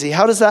complacency?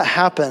 How does that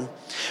happen?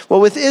 Well,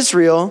 with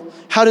Israel,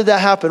 how did that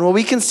happen? Well,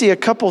 we can see a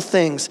couple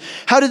things.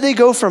 How did they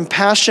go from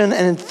passion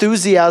and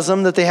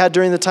enthusiasm that they had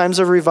during the times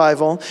of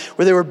revival,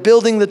 where they were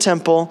building the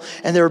temple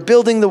and they were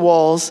building the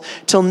walls,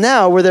 till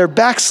now where they're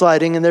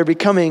backsliding and they're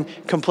becoming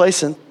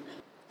complacent?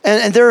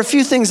 And there are a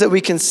few things that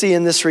we can see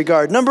in this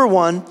regard. Number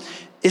one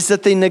is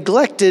that they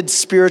neglected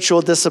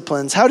spiritual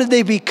disciplines. How did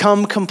they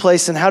become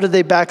complacent? How did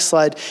they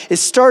backslide? It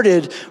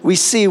started, we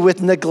see,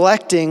 with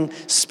neglecting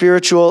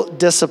spiritual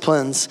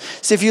disciplines.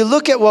 See, if you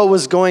look at what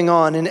was going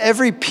on in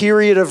every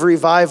period of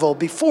revival,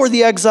 before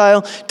the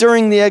exile,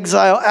 during the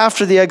exile,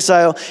 after the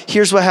exile,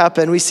 here's what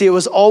happened. We see it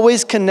was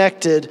always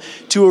connected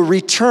to a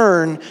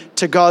return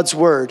to God's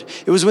word.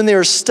 It was when they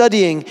were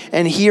studying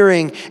and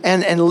hearing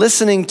and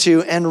listening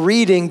to and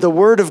reading the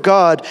word of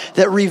God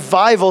that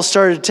revival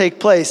started to take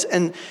place.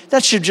 And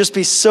that should just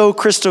be so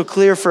crystal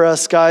clear for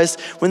us, guys.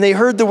 When they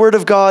heard the word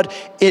of God,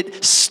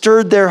 it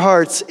stirred their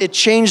hearts. It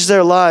changed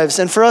their lives.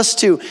 And for us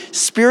too,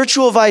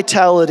 spiritual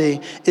vitality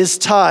is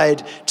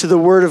tied to the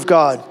word of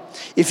God.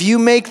 If you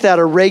make that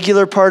a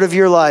regular part of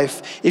your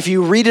life, if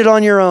you read it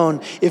on your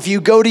own, if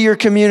you go to your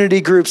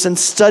community groups and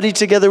study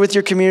together with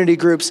your community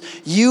groups,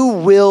 you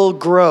will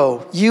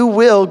grow. You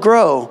will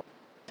grow.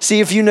 See,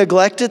 if you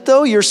neglect it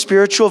though, your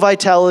spiritual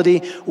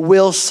vitality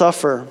will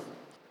suffer.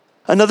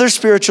 Another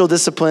spiritual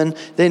discipline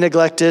they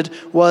neglected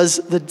was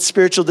the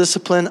spiritual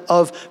discipline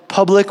of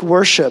public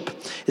worship.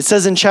 It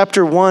says in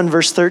chapter 1,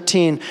 verse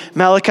 13,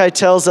 Malachi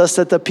tells us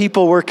that the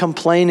people were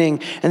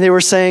complaining and they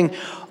were saying,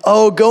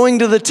 "Oh, going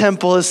to the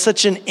temple is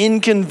such an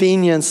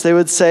inconvenience." They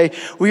would say,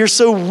 "We are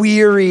so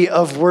weary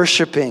of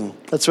worshiping."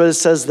 That's what it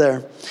says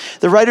there.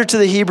 The writer to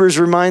the Hebrews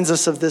reminds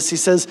us of this. He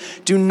says,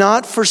 "Do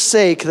not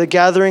forsake the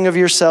gathering of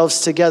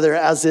yourselves together,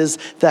 as is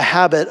the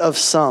habit of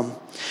some."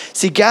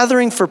 See,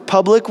 gathering for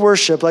public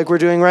worship like we're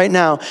doing right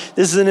now,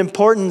 this is an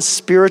important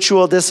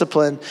spiritual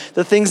discipline.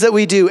 The things that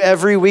we do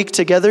every week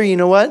together, you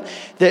know what?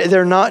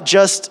 They're not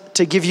just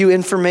to give you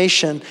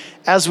information.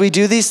 As we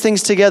do these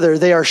things together,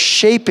 they are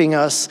shaping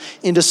us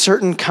into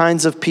certain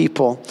kinds of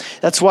people.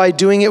 That's why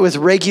doing it with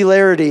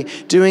regularity,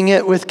 doing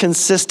it with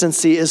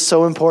consistency is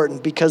so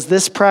important, because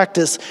this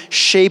practice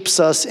shapes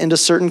us into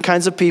certain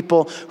kinds of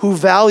people who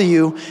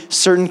value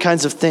certain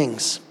kinds of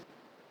things.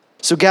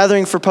 So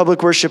gathering for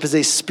public worship is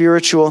a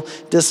spiritual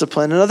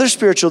discipline. Another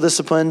spiritual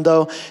discipline,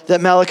 though, that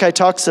Malachi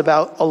talks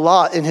about a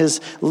lot in his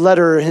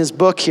letter, in his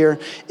book here,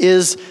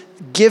 is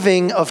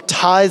giving of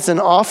tithes and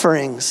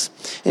offerings.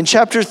 In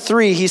chapter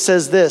 3, he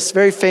says this,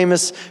 very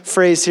famous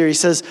phrase here. He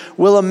says,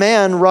 "Will a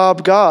man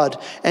rob God?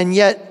 And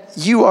yet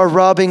you are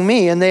robbing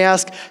me." And they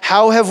ask,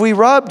 "How have we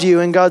robbed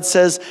you?" And God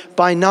says,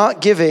 "By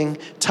not giving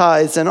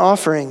tithes and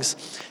offerings."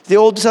 The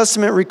Old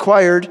Testament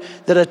required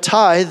that a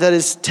tithe, that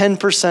is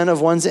 10%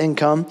 of one's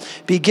income,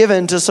 be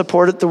given to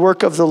support the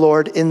work of the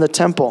Lord in the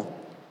temple.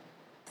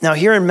 Now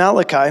here in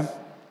Malachi,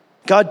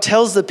 God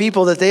tells the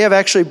people that they have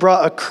actually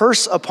brought a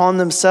curse upon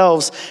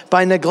themselves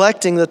by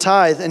neglecting the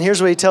tithe. And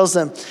here's what he tells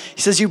them.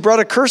 He says, "You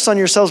brought a curse on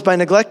yourselves by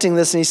neglecting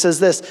this." And he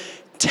says this,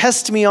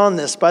 "Test me on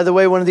this." By the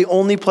way, one of the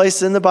only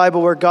places in the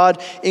Bible where God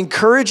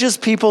encourages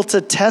people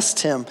to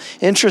test him.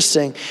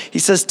 Interesting. He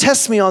says,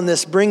 "Test me on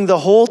this. Bring the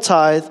whole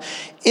tithe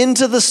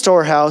into the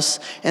storehouse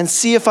and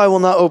see if I will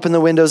not open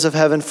the windows of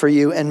heaven for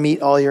you and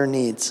meet all your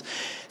needs."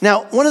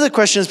 Now, one of the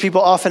questions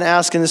people often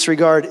ask in this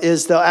regard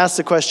is they'll ask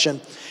the question,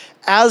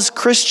 as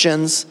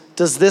Christians,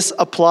 does this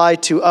apply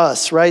to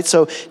us, right?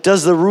 So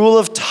does the rule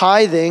of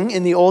tithing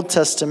in the Old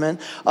Testament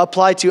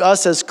apply to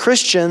us as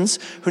Christians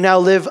who now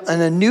live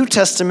in a New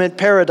Testament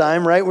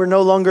paradigm, right? We're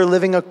no longer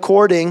living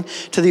according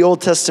to the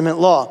Old Testament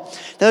law.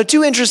 Now, there are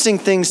two interesting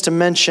things to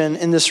mention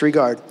in this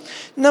regard.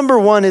 Number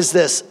one is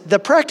this: the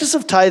practice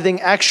of tithing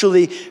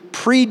actually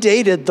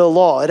predated the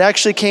law. It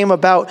actually came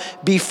about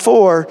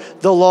before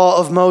the law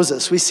of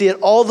Moses. We see it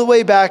all the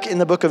way back in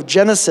the book of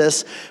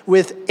Genesis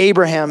with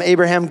Abraham.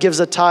 Abraham gives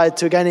a tithe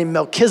to a guy named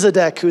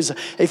Melchizedek, who's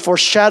a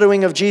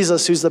foreshadowing of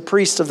Jesus, who's the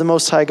priest of the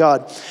Most High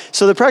God.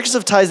 So the practice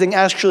of tithing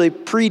actually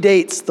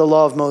predates the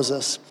law of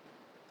Moses.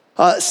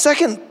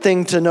 Second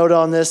thing to note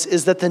on this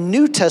is that the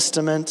New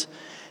Testament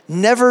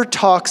never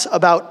talks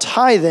about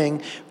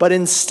tithing, but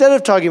instead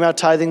of talking about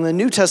tithing, the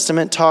New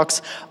Testament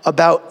talks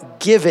about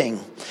giving.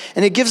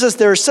 And it gives us,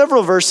 there are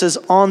several verses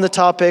on the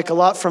topic, a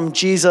lot from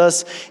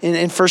Jesus in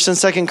 1 and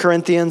 2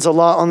 Corinthians, a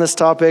lot on this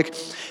topic.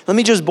 Let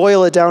me just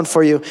boil it down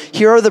for you.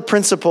 Here are the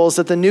principles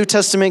that the New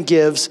Testament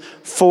gives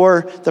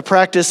for the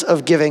practice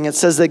of giving. It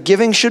says that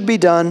giving should be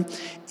done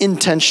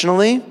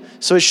intentionally.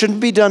 So it shouldn't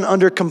be done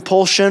under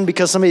compulsion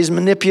because somebody's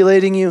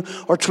manipulating you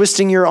or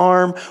twisting your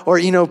arm or,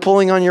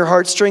 pulling on your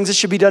heartstrings. It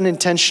should be done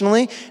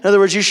intentionally. In other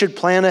words, you should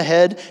plan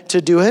ahead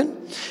to do it.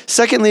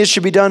 Secondly, it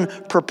should be done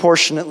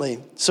proportionately.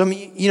 So,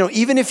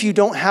 even if you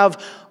don't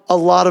have a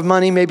lot of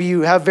money, maybe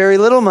you have very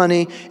little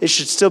money, it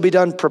should still be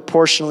done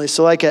proportionally.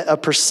 So like a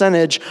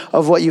percentage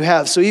of what you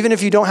have. So even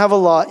if you don't have a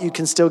lot, you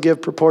can still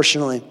give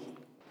proportionally.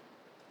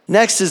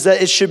 Next is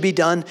that it should be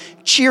done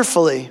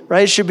cheerfully,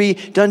 right? It should be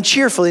done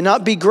cheerfully,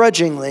 not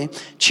begrudgingly,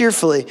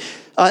 cheerfully.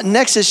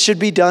 Next, it should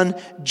be done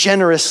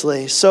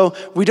generously. So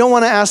we don't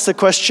want to ask the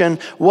question,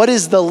 what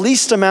is the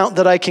least amount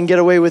that I can get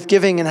away with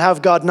giving and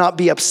have God not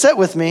be upset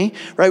with me,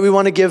 right? We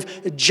want to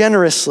give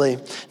generously.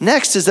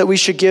 Next is that we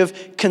should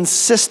give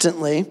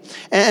consistently.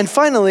 And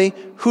finally,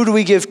 who do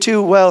we give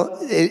to? Well,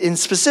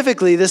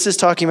 specifically, this is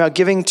talking about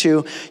giving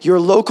to your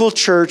local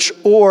church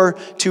or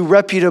to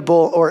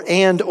reputable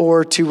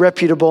or to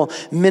reputable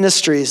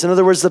ministries. In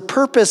other words, the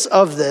purpose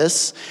of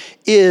this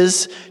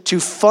is to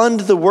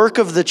fund the work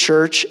of the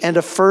church and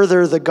to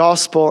further the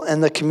gospel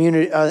and the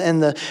community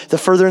and the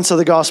furtherance of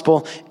the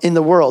gospel in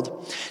the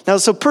world. Now,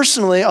 so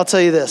personally, I'll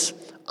tell you this.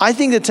 I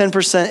think that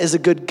 10% is a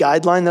good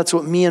guideline. That's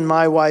what me and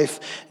my wife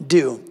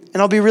do.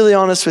 And I'll be really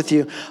honest with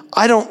you.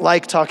 I don't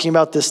like talking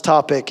about this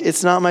topic.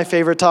 It's not my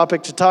favorite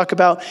topic to talk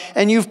about.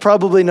 And you've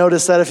probably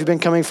noticed that if you've been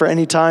coming for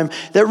any time,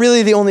 that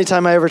really the only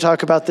time I ever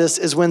talk about this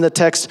is when the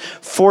text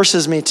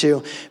forces me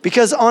to.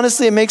 Because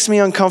honestly, it makes me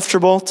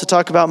uncomfortable to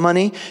talk about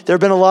money. There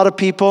have been a lot of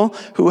people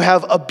who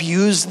have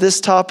abused this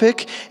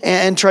topic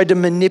and tried to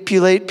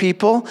manipulate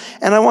people.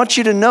 And I want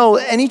you to know,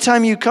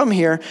 anytime you come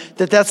here,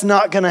 that that's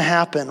not going to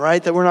happen,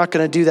 right? That we're not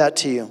going to do that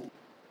to you.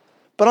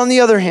 But on the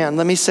other hand,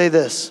 let me say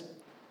this.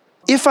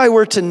 If I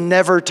were to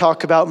never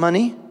talk about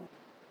money,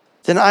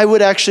 then I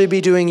would actually be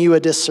doing you a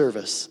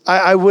disservice.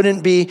 I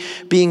wouldn't be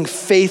being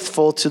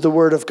faithful to the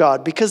word of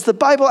God, because the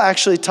Bible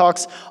actually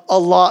talks a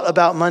lot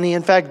about money.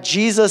 In fact,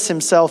 Jesus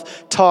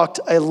himself talked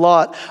a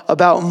lot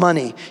about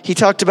money. He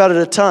talked about it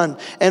a ton.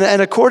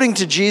 And according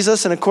to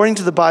Jesus and according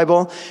to the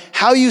Bible,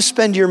 how you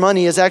spend your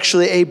money is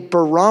actually a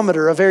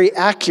barometer, a very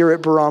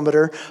accurate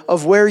barometer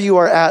of where you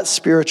are at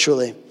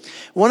spiritually.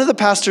 One of the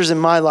pastors in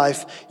my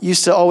life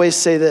used to always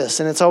say this,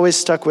 and it's always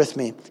stuck with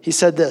me. He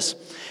said this: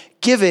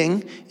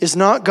 giving is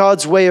not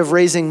God's way of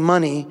raising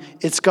money,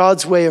 it's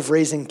God's way of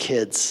raising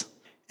kids.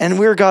 And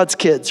we're God's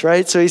kids,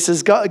 right? So he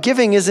says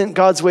giving isn't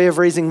God's way of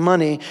raising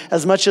money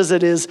as much as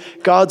it is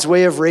God's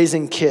way of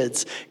raising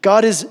kids.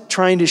 God is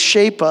trying to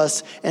shape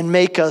us and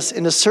make us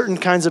into certain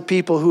kinds of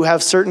people who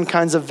have certain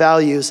kinds of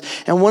values.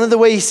 And one of the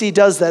ways he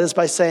does that is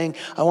by saying,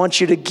 I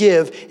want you to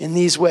give in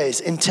these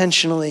ways,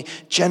 intentionally,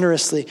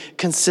 generously,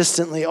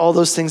 consistently, all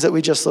those things that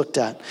we just looked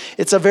at.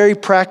 It's a very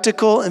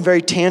practical and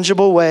very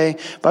tangible way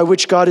by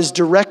which God is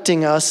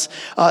directing us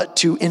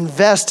to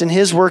invest in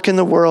his work in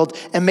the world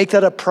and make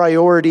that a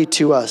priority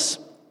to us.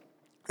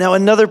 Now,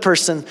 another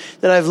person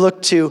that I've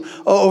looked to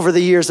over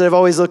the years, that I've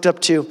always looked up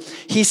to,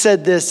 he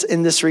said this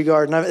in this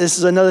regard. And this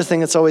is another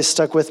thing that's always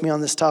stuck with me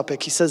on this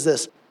topic. He says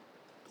this: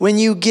 when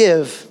you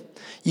give,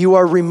 you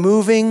are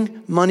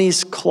removing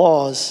money's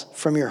claws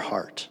from your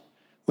heart.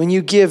 When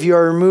you give, you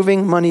are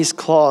removing money's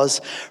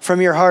claws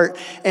from your heart.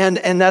 And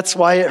that's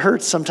why it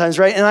hurts sometimes,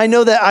 right? And I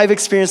know that I've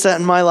experienced that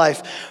in my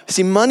life.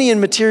 See, money and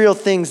material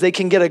things, they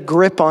can get a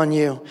grip on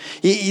you.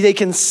 They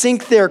can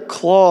sink their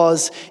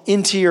claws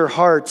into your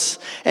hearts.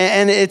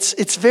 And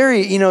it's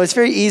very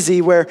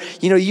easy where,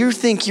 you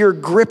think you're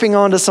gripping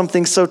onto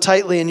something so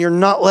tightly and you're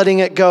not letting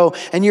it go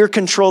and you're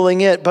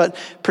controlling it. But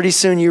pretty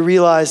soon you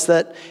realize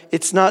that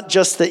it's not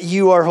just that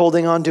you are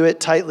holding onto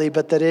it tightly,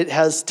 but that it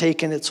has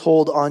taken its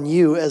hold on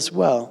you as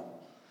well.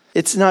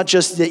 It's not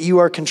just that you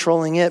are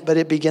controlling it, but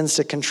it begins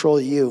to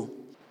control you.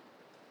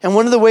 And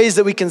one of the ways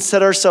that we can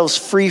set ourselves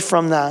free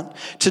from that,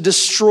 to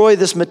destroy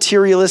this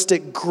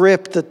materialistic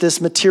grip that this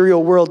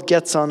material world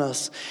gets on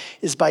us,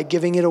 is by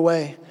giving it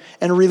away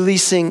and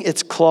releasing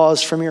its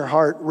claws from your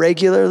heart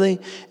regularly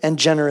and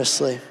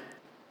generously.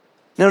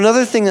 Now,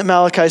 another thing that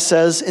Malachi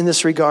says in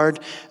this regard,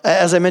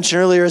 as I mentioned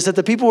earlier, is that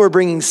the people were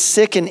bringing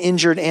sick and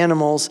injured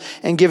animals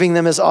and giving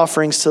them as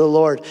offerings to the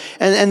Lord.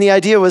 And the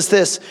idea was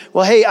this: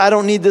 well, hey, I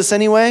don't need this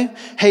anyway.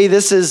 Hey,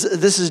 this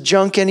is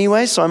junk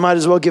anyway, so I might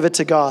as well give it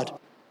to God.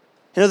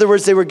 In other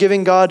words, they were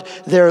giving God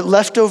their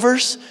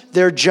leftovers,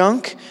 their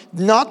junk,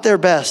 not their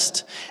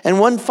best. And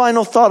one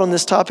final thought on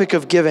this topic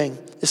of giving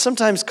is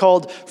sometimes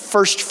called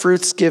first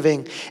fruits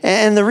giving.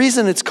 And the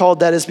reason it's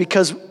called that is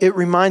because it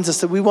reminds us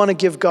that we want to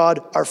give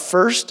God our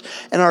first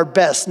and our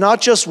best,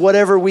 not just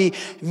whatever we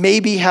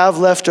maybe have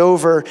left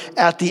over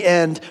at the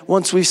end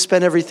once we've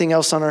spent everything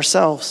else on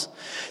ourselves.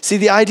 See,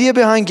 the idea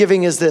behind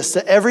giving is this: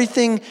 that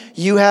everything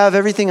you have,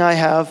 everything I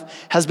have,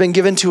 has been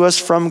given to us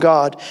from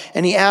God.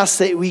 And he asks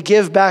that we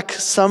give back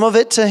some of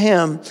it to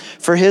him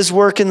for his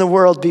work in the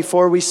world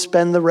before we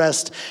spend the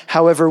rest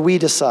however we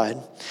decide.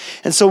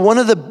 And so one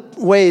of the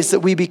ways that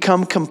we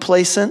become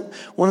complacent,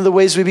 one of the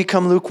ways we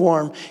become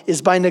lukewarm,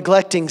 is by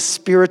neglecting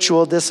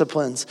spiritual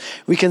disciplines.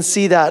 We can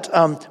see that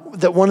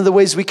one of the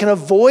ways we can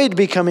avoid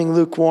becoming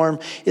lukewarm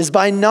is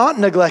by not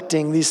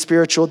neglecting these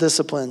spiritual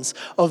disciplines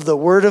of the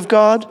Word of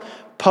God,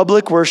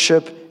 public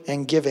worship,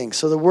 and giving.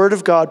 So the Word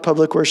of God,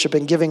 public worship,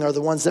 and giving are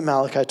the ones that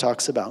Malachi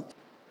talks about.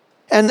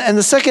 And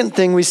the second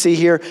thing we see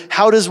here,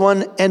 how does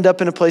one end up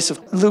in a place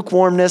of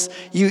lukewarmness?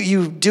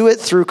 You do it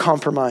through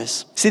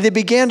compromise. See, they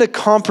began to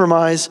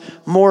compromise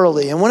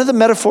morally. And one of the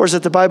metaphors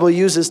that the Bible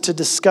uses to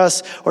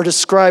discuss or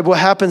describe what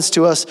happens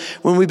to us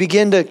when we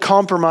begin to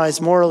compromise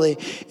morally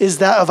is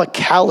that of a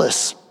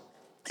callus.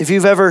 If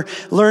you've ever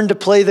learned to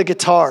play the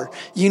guitar,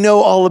 you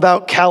know all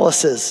about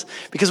calluses.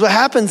 Because what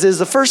happens is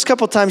the first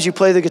couple times you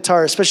play the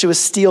guitar, especially with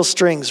steel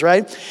strings,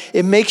 right?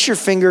 It makes your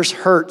fingers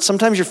hurt.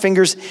 Sometimes your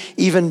fingers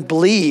even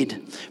bleed.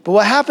 But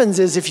what happens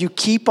is if you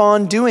keep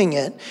on doing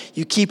it,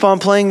 you keep on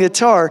playing the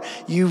guitar,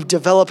 you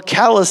develop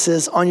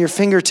calluses on your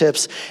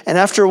fingertips. And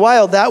after a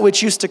while, that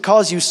which used to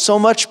cause you so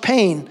much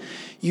pain,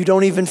 you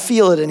don't even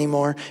feel it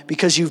anymore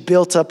because you've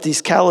built up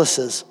these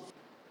calluses.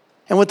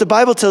 And what the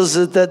Bible tells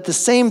us is that the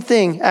same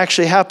thing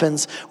actually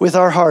happens with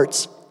our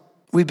hearts.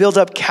 We build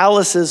up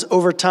calluses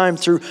over time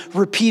through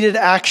repeated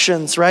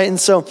actions, right? And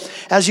so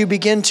as you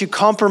begin to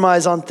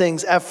compromise on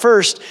things, at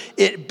first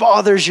it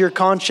bothers your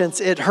conscience,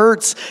 it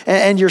hurts,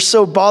 and you're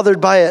so bothered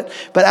by it.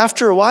 But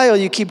after a while,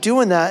 you keep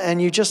doing that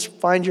and you just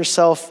find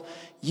yourself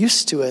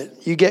used to it.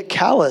 You get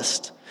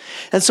calloused.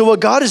 And so what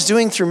God is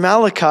doing through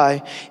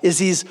Malachi is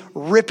he's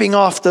ripping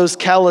off those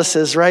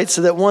calluses, right?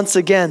 So that once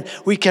again,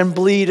 we can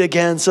bleed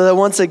again. So that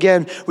once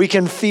again, we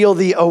can feel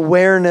the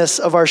awareness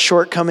of our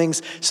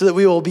shortcomings so that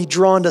we will be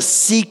drawn to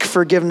seek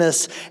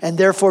forgiveness and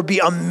therefore be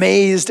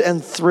amazed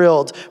and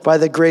thrilled by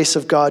the grace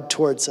of God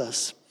towards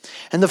us.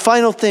 And the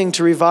final thing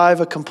to revive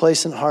a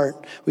complacent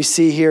heart we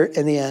see here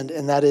in the end,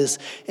 and that is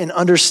an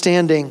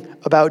understanding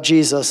about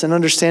Jesus,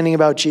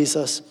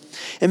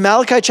 In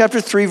Malachi chapter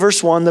 3,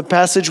 verse 1, the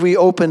passage we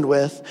opened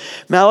with,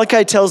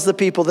 Malachi tells the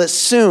people that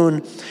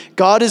soon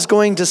God is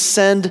going to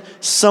send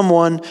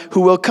someone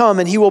who will come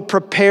and he will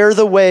prepare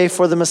the way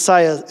for the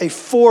Messiah, a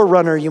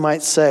forerunner, you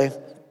might say.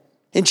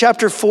 In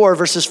chapter 4,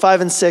 verses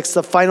 5 and 6,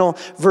 the final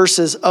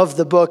verses of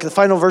the book, the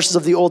final verses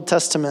of the Old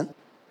Testament,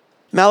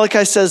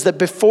 Malachi says that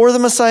before the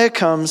Messiah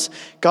comes,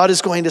 God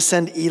is going to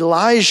send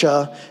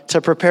Elijah to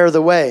prepare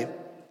the way.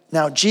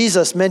 Now,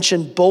 Jesus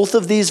mentioned both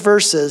of these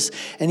verses,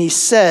 and he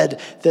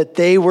said that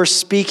they were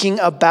speaking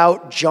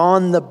about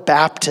John the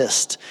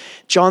Baptist.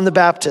 John the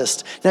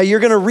Baptist. Now,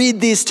 you're going to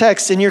read these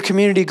texts in your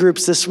community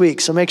groups this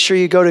week, so make sure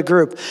you go to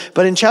group.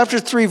 But in chapter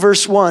 3,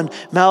 verse 1,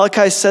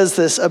 Malachi says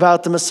this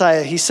about the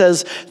Messiah. He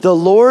says, "The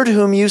Lord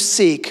whom you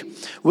seek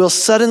will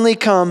suddenly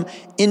come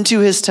into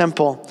his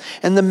temple,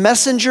 and the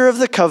messenger of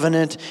the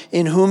covenant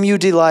in whom you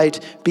delight,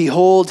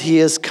 behold, he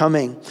is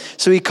coming."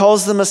 So he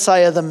calls the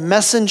Messiah the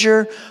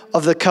messenger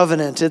of the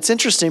covenant. It's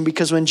interesting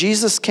because when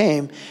Jesus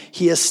came,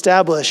 he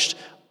established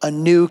a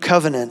new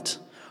covenant.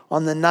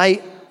 On the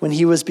night when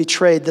he was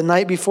betrayed, the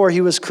night before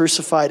he was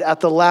crucified,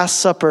 at the Last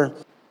Supper, it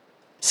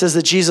says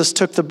that Jesus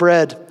took the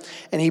bread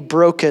and he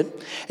broke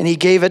it and he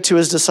gave it to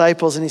his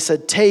disciples and he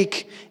said,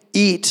 "Take,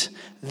 eat.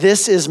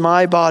 This is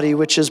my body,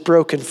 which is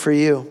broken for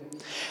you."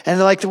 And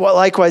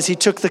likewise, he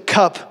took the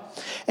cup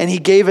and he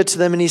gave it to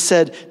them and he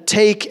said,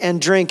 "Take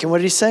and drink." And what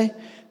did he say?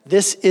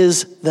 "This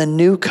is the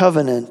new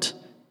covenant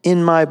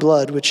in my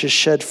blood, which is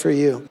shed for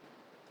you."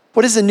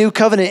 What is the new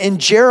covenant? In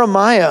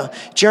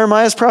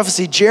Jeremiah's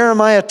prophecy,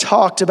 Jeremiah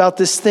talked about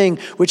this thing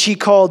which he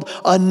called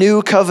a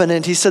new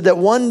covenant. He said that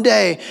one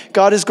day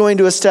God is going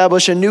to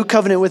establish a new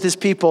covenant with his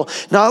people,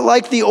 not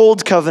like the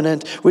old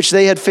covenant, which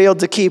they had failed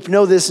to keep.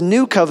 No, this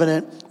new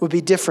covenant will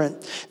be different.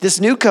 This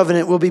new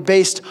covenant will be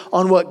based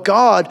on what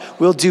God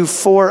will do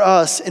for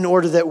us in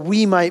order that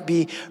we might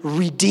be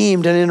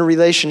redeemed and in a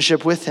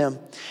relationship with him.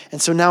 And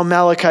so now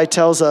Malachi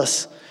tells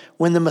us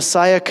when the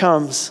Messiah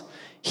comes,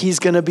 he's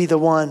going to be the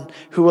one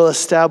who will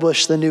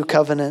establish the new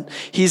covenant.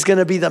 He's going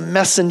to be the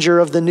messenger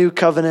of the new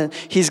covenant.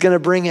 He's going to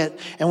bring it.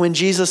 And when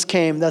Jesus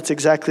came, that's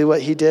exactly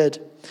what he did.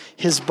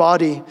 His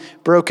body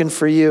broken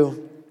for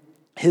you.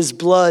 His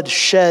blood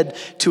shed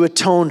to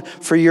atone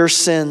for your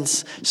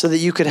sins so that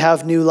you could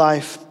have new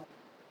life.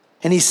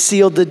 And he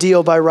sealed the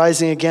deal by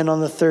rising again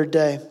on the third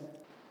day.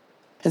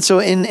 And so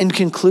in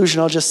conclusion,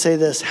 I'll just say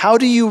this. How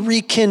do you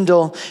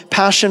rekindle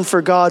passion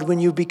for God when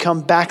you become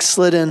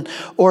backslidden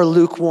or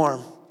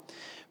lukewarm?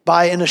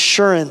 By an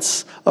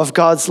assurance of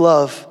God's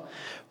love.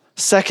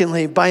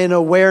 Secondly, by an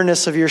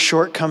awareness of your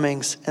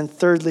shortcomings. And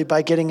thirdly,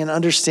 by getting an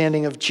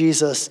understanding of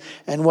Jesus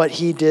and what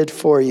he did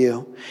for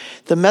you.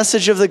 The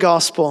message of the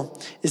gospel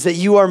is that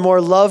you are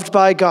more loved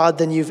by God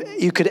than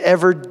you could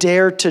ever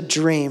dare to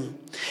dream.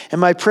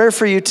 And my prayer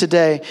for you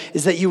today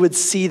is that you would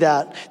see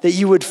that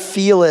you would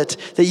feel it,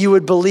 that you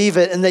would believe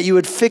it, and that you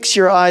would fix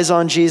your eyes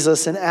on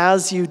Jesus. And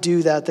as you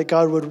do that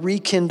God would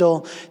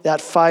rekindle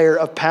that fire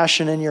of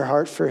passion in your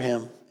heart for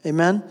him.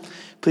 Amen?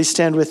 Please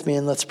stand with me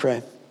and let's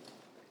pray.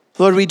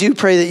 Lord, we do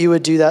pray that you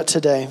would do that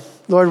today.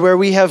 Lord, where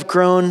we have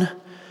grown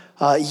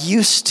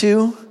used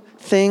to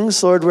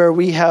things, Lord, where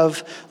we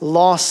have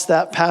lost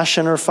that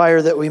passion or fire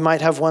that we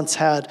might have once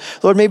had.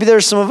 Lord, maybe there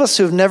are some of us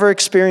who have never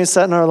experienced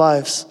that in our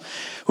lives.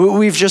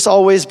 We've just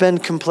always been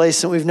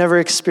complacent. We've never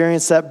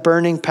experienced that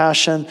burning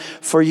passion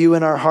for you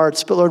in our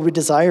hearts. But Lord, we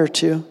desire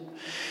to.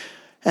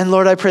 And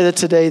Lord, I pray that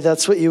today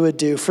that's what you would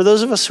do. For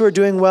those of us who are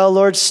doing well,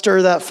 Lord,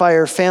 stir that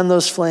fire, fan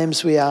those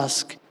flames, we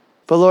ask.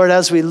 But Lord,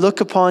 as we look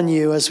upon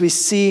you, as we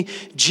see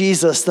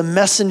Jesus, the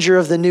messenger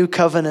of the new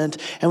covenant,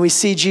 and we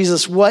see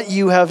Jesus, what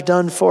you have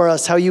done for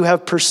us, how you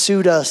have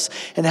pursued us,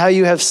 and how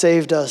you have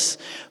saved us,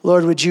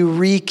 Lord, would you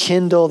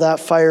rekindle that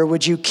fire?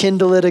 Would you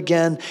kindle it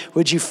again?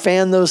 Would you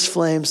fan those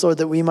flames, Lord,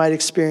 that we might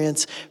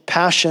experience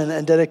passion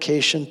and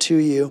dedication to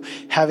you,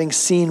 having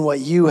seen what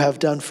you have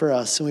done for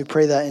us? And we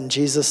pray that in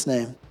Jesus'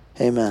 name.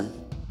 Amen.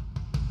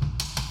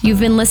 You've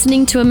been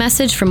listening to a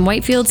message from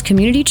Whitefields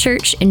Community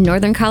Church in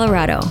Northern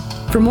Colorado.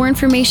 For more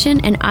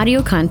information and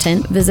audio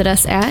content, visit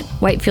us at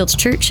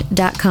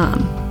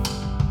whitefieldschurch.com.